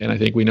Metz, and I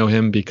think we know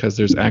him because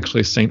there's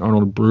actually St.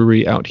 Arnold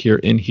Brewery out here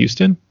in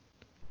Houston.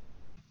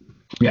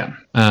 Yeah.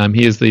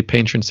 He is the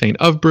patron saint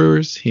of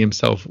brewers. He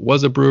himself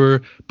was a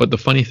brewer, but the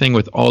funny thing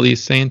with all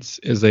these saints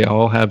is they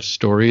all have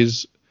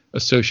stories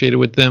associated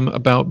with them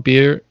about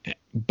beer,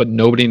 but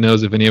nobody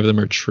knows if any of them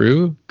are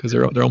true because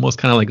they're almost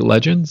kind of like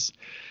legends.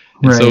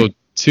 And so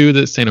two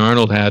that St.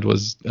 Arnold had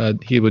was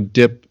he would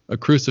dip a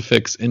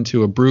crucifix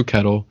into a brew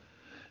kettle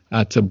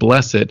to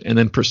bless it, and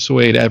then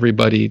persuade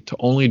everybody to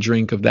only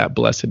drink of that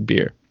blessed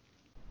beer.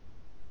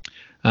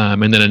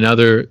 And then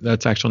another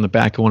that's actually on the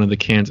back of one of the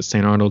cans that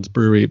St. Arnold's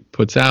Brewery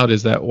puts out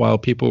is that while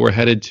people were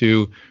headed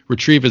to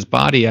retrieve his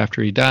body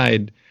after he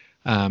died,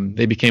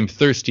 they became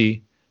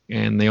thirsty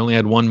and they only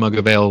had one mug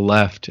of ale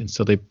left, and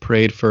so they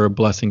prayed for a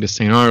blessing to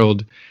St.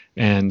 Arnold,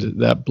 and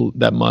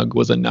that mug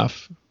was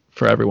enough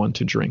for everyone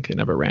to drink. It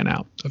never ran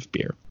out of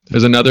beer.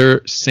 There's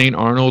another St.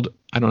 Arnold,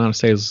 I don't know how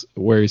to say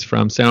where he's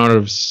from, St. Arnold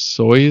of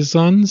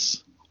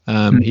Soissons.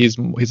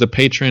 He's a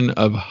patron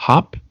of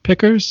hop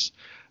pickers.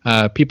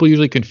 People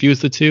usually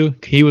confuse the two.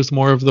 He was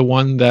more of the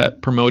one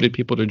that promoted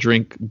people to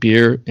drink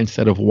beer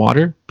instead of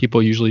water.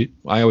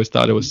 I always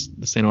thought it was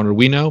the St. Arnold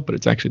we know, but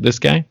it's actually this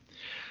guy.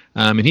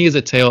 And he has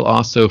a tale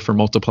also for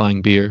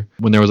multiplying beer.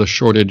 When there was a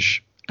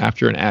shortage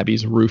after an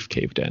abbey's roof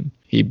caved in,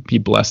 he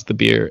blessed the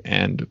beer,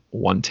 and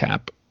one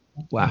tap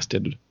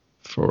lasted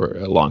for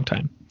a long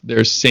time.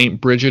 There's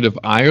Saint Bridget of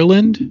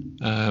Ireland.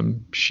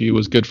 She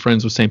was good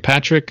friends with Saint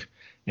Patrick,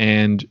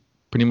 and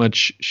pretty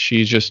much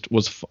she just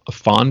was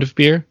fond of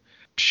beer.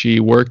 She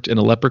worked in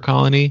a leper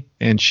colony,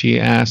 and she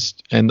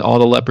asked, and all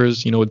the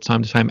lepers, would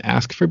time to time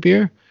ask for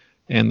beer,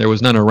 and there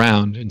was none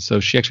around. And so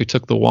she actually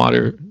took the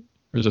water.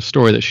 There's a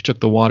story that she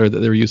took the water that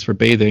they were used for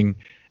bathing,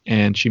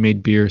 and she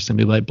made beer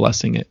simply by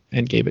blessing it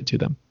and gave it to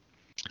them.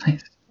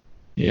 Nice.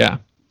 Yeah.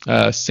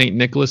 Saint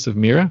Nicholas of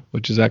Myra,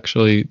 which is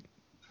actually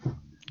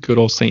good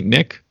old Saint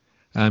Nick.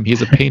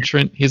 He's a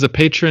patron. He's a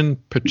patron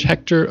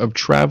protector of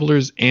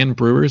travelers and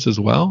brewers as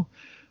well.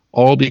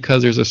 All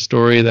because there's a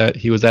story that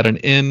he was at an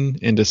inn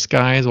in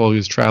disguise while he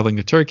was traveling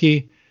to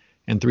Turkey,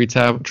 and three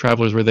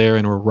travelers were there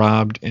and were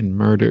robbed and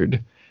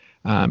murdered.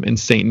 And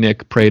Saint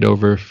Nick prayed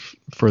over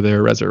for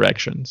their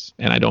resurrections.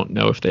 And I don't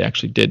know if they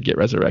actually did get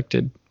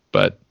resurrected,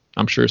 but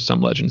I'm sure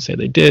some legends say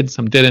they did,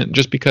 some didn't.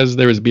 Just because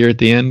there was beer at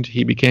the end,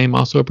 he became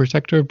also a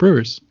protector of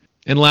brewers.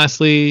 And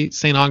lastly,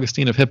 Saint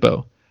Augustine of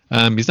Hippo.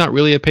 He's not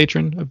really a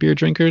patron of beer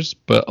drinkers,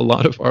 but a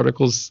lot of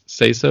articles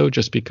say so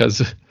just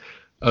because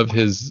of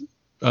his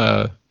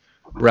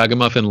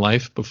ragamuffin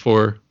life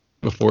before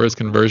his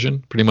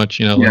conversion. Pretty much,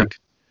 like,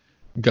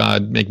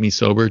 God make me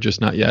sober,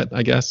 just not yet,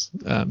 I guess.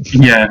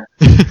 Yeah.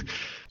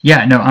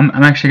 Yeah, no,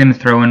 I'm actually going to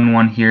throw in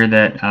one here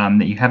that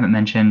that you haven't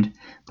mentioned,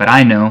 but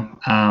I know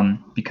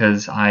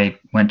because I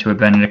went to a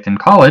Benedictine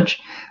college,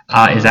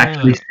 is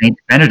actually Saint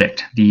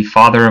Benedict, the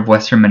father of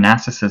Western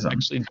monasticism. I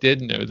actually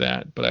did know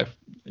that, but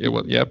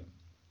yep.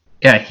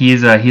 Yeah, he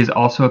is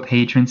also a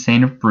patron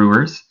saint of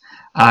brewers.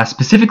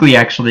 Specifically,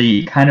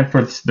 actually, kind of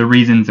for the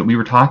reasons that we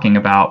were talking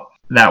about.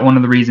 That one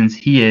of the reasons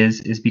he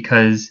is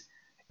because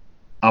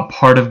a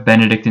part of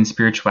Benedictine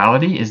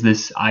spirituality is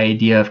this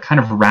idea of kind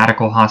of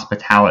radical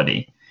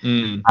hospitality.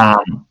 And,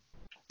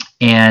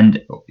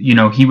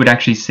 he would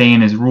actually say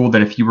in his rule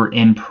that if you were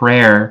in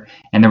prayer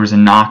and there was a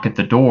knock at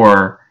the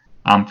door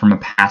from a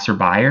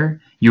passerby,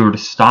 you were to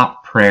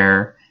stop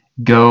prayer,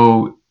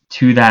 go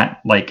to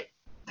that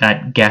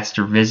guest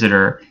or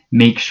visitor,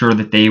 make sure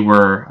that they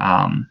were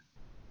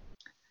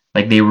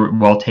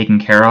well taken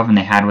care of and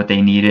they had what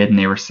they needed and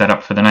they were set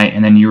up for the night,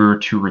 and then you were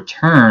to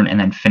return and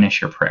then finish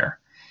your prayer.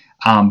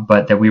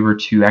 But that we were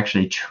to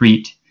actually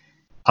treat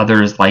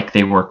others like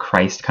they were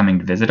Christ coming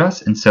to visit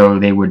us. And so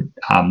they would,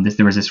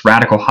 there was this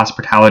radical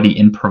hospitality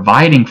in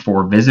providing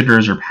for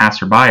visitors or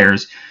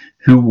passerbyers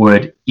who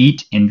would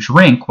eat and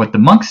drink what the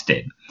monks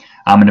did.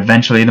 And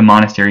eventually the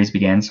monasteries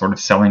began sort of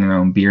selling their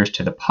own beers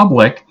to the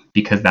public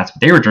because that's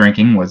what they were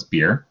drinking was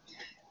beer,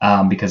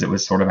 because it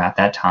was sort of at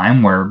that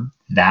time where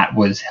that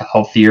was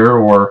healthier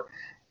or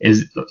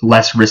is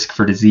less risk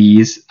for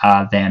disease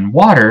than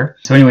water.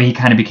 So anyway, he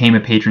kind of became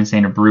a patron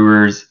saint of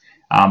brewers,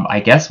 I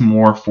guess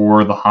more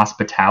for the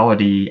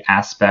hospitality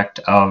aspect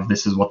of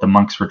this is what the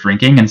monks were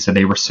drinking, and so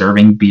they were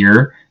serving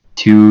beer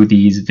to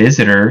these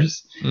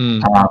visitors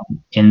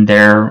in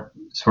their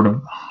sort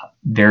of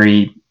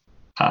very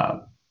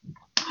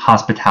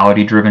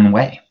hospitality-driven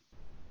way.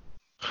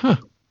 Huh.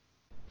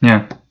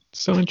 Yeah.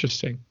 So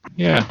interesting.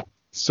 Yeah.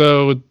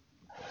 So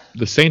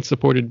the saints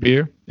supported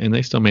beer, and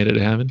they still made it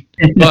to heaven.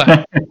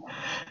 But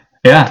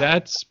yeah,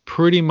 that's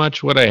pretty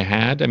much what I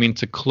had. I mean,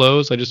 to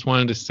close, I just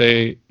wanted to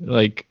say,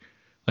 like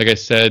I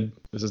said,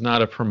 this is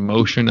not a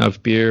promotion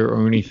of beer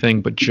or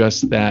anything, but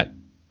just that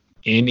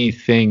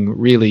anything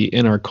really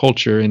in our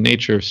culture and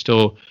nature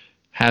still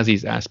has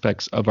these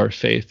aspects of our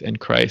faith in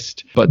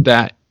Christ. But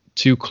that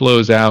to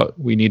close out,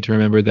 we need to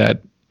remember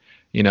that,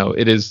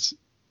 it is.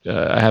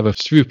 I have a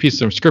few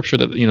pieces of scripture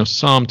that,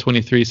 Psalm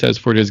 23 says,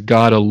 "For it is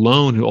God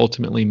alone who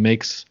ultimately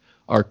makes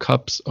our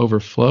cups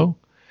overflow."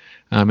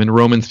 And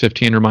Romans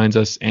 15 reminds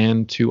us,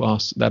 and to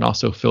us, that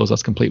also fills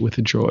us complete with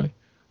the joy.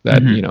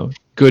 That,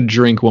 good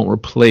drink won't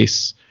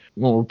replace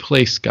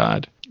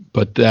God,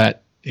 but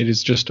that it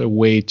is just a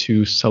way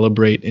to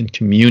celebrate in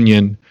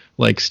communion,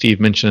 like Steve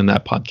mentioned in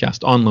that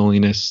podcast on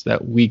loneliness,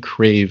 that we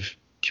crave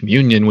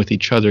communion with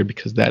each other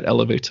because that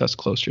elevates us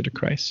closer to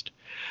Christ.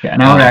 Yeah,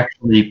 and I would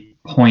actually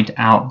point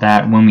out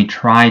that when we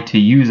try to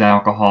use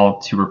alcohol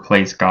to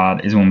replace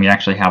God is when we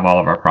actually have all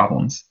of our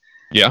problems.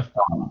 Yeah.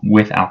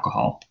 With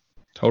alcohol.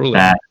 Totally.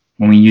 That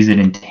when we use it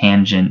in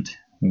tangent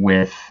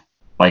with,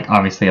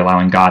 obviously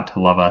allowing God to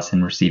love us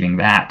and receiving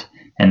that,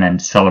 and then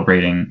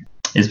celebrating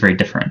is very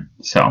different.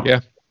 So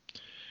yeah.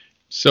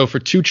 So for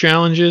 2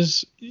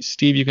 challenges,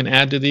 Steve, you can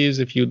add to these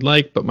if you'd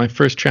like, but my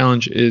first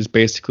challenge is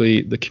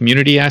basically the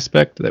community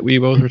aspect that we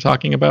both were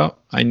talking about.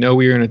 I know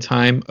we are in a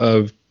time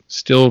of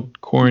still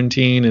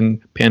quarantine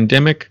and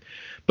pandemic,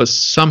 but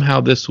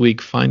somehow this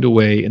week find a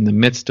way in the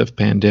midst of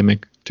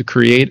pandemic to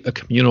create a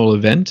communal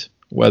event,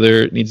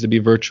 whether it needs to be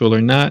virtual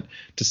or not,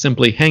 to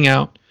simply hang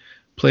out,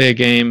 play a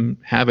game,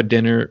 have a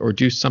dinner, or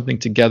do something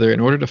together in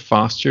order to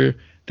foster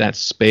that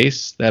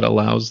space that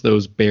allows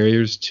those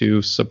barriers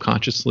to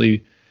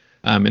subconsciously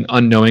and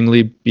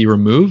unknowingly be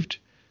removed,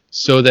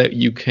 so that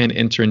you can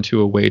enter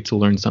into a way to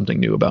learn something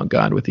new about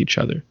God with each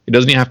other. It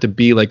doesn't even have to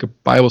be like a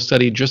Bible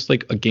study, just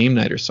like a game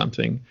night or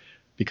something,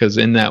 because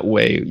in that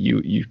way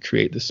you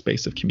create the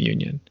space of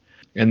communion.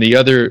 And the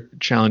other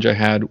challenge I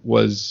had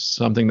was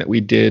something that we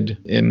did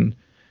in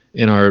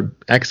our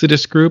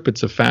Exodus group.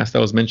 It's a fast that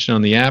was mentioned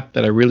on the app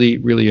that I really,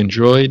 really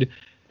enjoyed.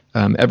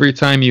 Every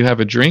time you have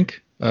a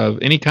drink of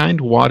any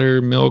kind,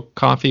 water, milk,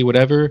 coffee,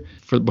 whatever,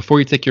 before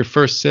you take your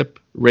first sip,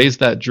 raise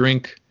that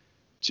drink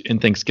in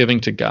thanksgiving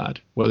to God,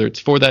 whether it's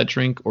for that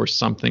drink or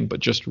something, but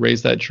just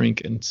raise that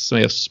drink and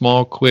say a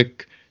small,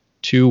 quick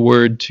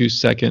 2-word,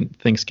 2-second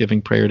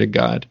Thanksgiving prayer to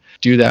God.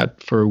 Do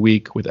that for a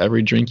week with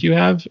every drink you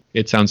have.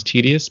 It sounds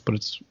tedious, but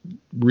it's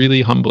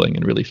really humbling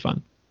and really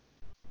fun.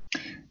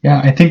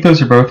 Yeah, I think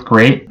those are both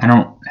great. I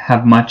don't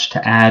have much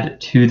to add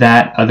to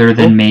that other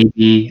than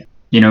maybe,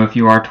 if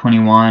you are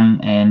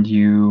 21 and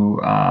you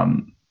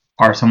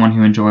are someone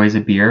who enjoys a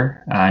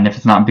beer, and if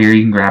it's not beer,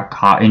 you can grab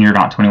coffee, and you're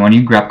not 21, you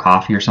can grab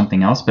coffee or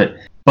something else. But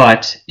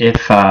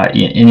if,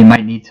 and it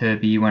might need to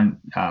be when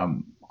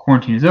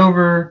quarantine is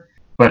over,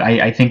 but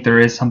I think there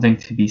is something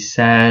to be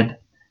said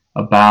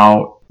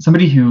about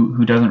somebody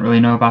who doesn't really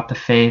know about the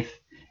faith,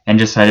 and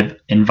just sort of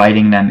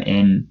inviting them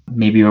in,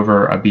 maybe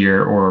over a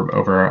beer or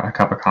over a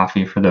cup of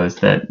coffee for those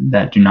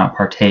that do not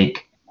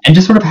partake, and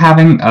just sort of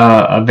having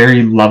a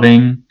very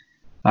loving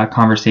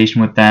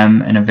conversation with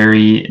them, and a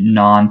very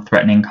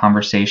non-threatening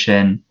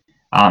conversation,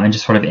 and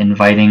just sort of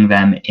inviting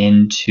them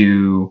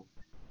into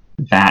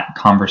that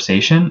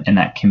conversation and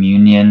that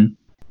communion,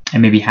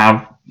 and maybe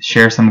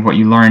share some of what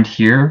you learned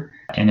here.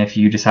 And if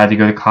you decide to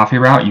go the coffee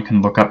route, you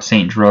can look up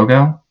Saint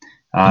Drogo,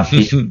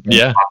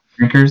 yeah, coffee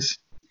drinkers.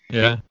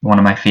 Yeah, one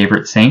of my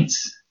favorite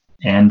saints.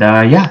 And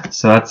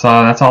so that's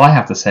all I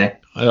have to say.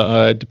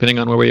 Depending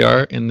on where we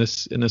are in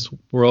this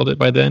world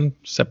by then,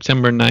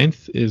 September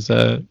 9th is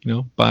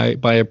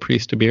buy a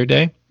priest a beer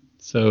day.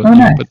 So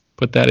nice.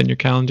 put that in your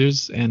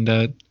calendars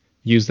and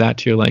use that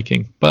to your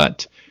liking.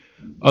 But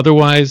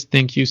otherwise,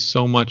 thank you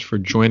so much for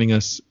joining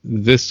us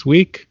this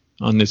week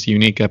on this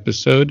unique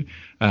episode.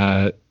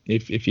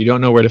 If you don't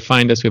know where to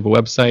find us, we have a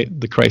website,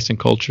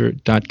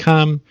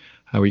 thechristinculture.com.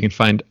 Where you can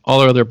find all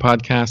our other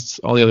podcasts,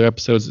 all the other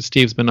episodes that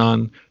Steve's been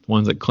on, the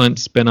ones that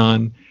Clint's been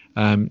on,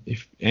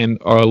 and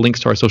our links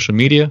to our social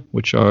media,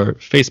 which are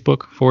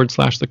Facebook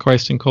 /The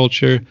Christ in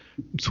Culture,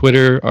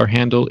 Twitter. Our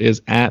handle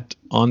is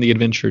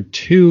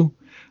 @OnTheAdventure2,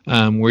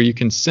 where you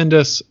can send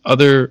us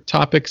other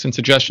topics and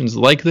suggestions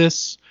like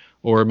this,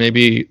 or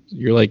maybe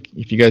you're like,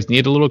 if you guys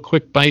need a little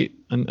quick bite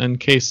in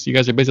case you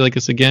guys are busy like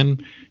this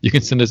again, you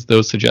can send us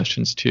those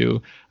suggestions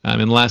too.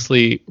 And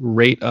lastly,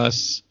 rate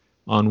us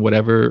on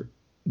whatever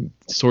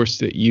source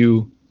that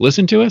you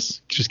listen to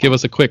us. Just give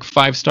us a quick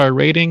 5-star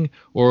rating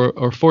or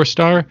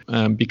 4-star,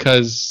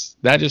 because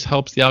that just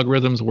helps the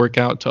algorithms work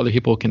out so other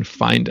people can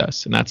find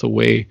us. And that's a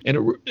way,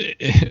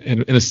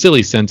 in a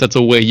silly sense, that's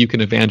a way you can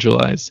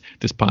evangelize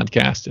this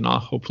podcast and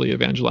hopefully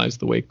evangelize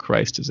the way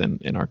Christ is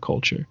in our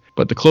culture.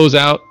 But to close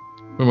out,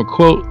 from a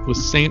quote with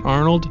St.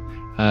 Arnold,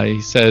 he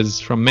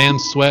says, "From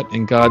man's sweat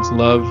and God's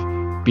love,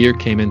 beer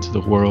came into the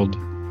world."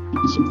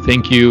 So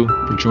thank you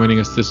for joining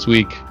us this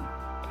week,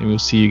 and we'll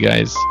see you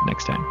guys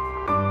next time.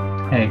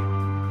 Hey.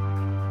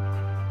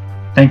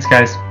 Thanks,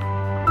 guys.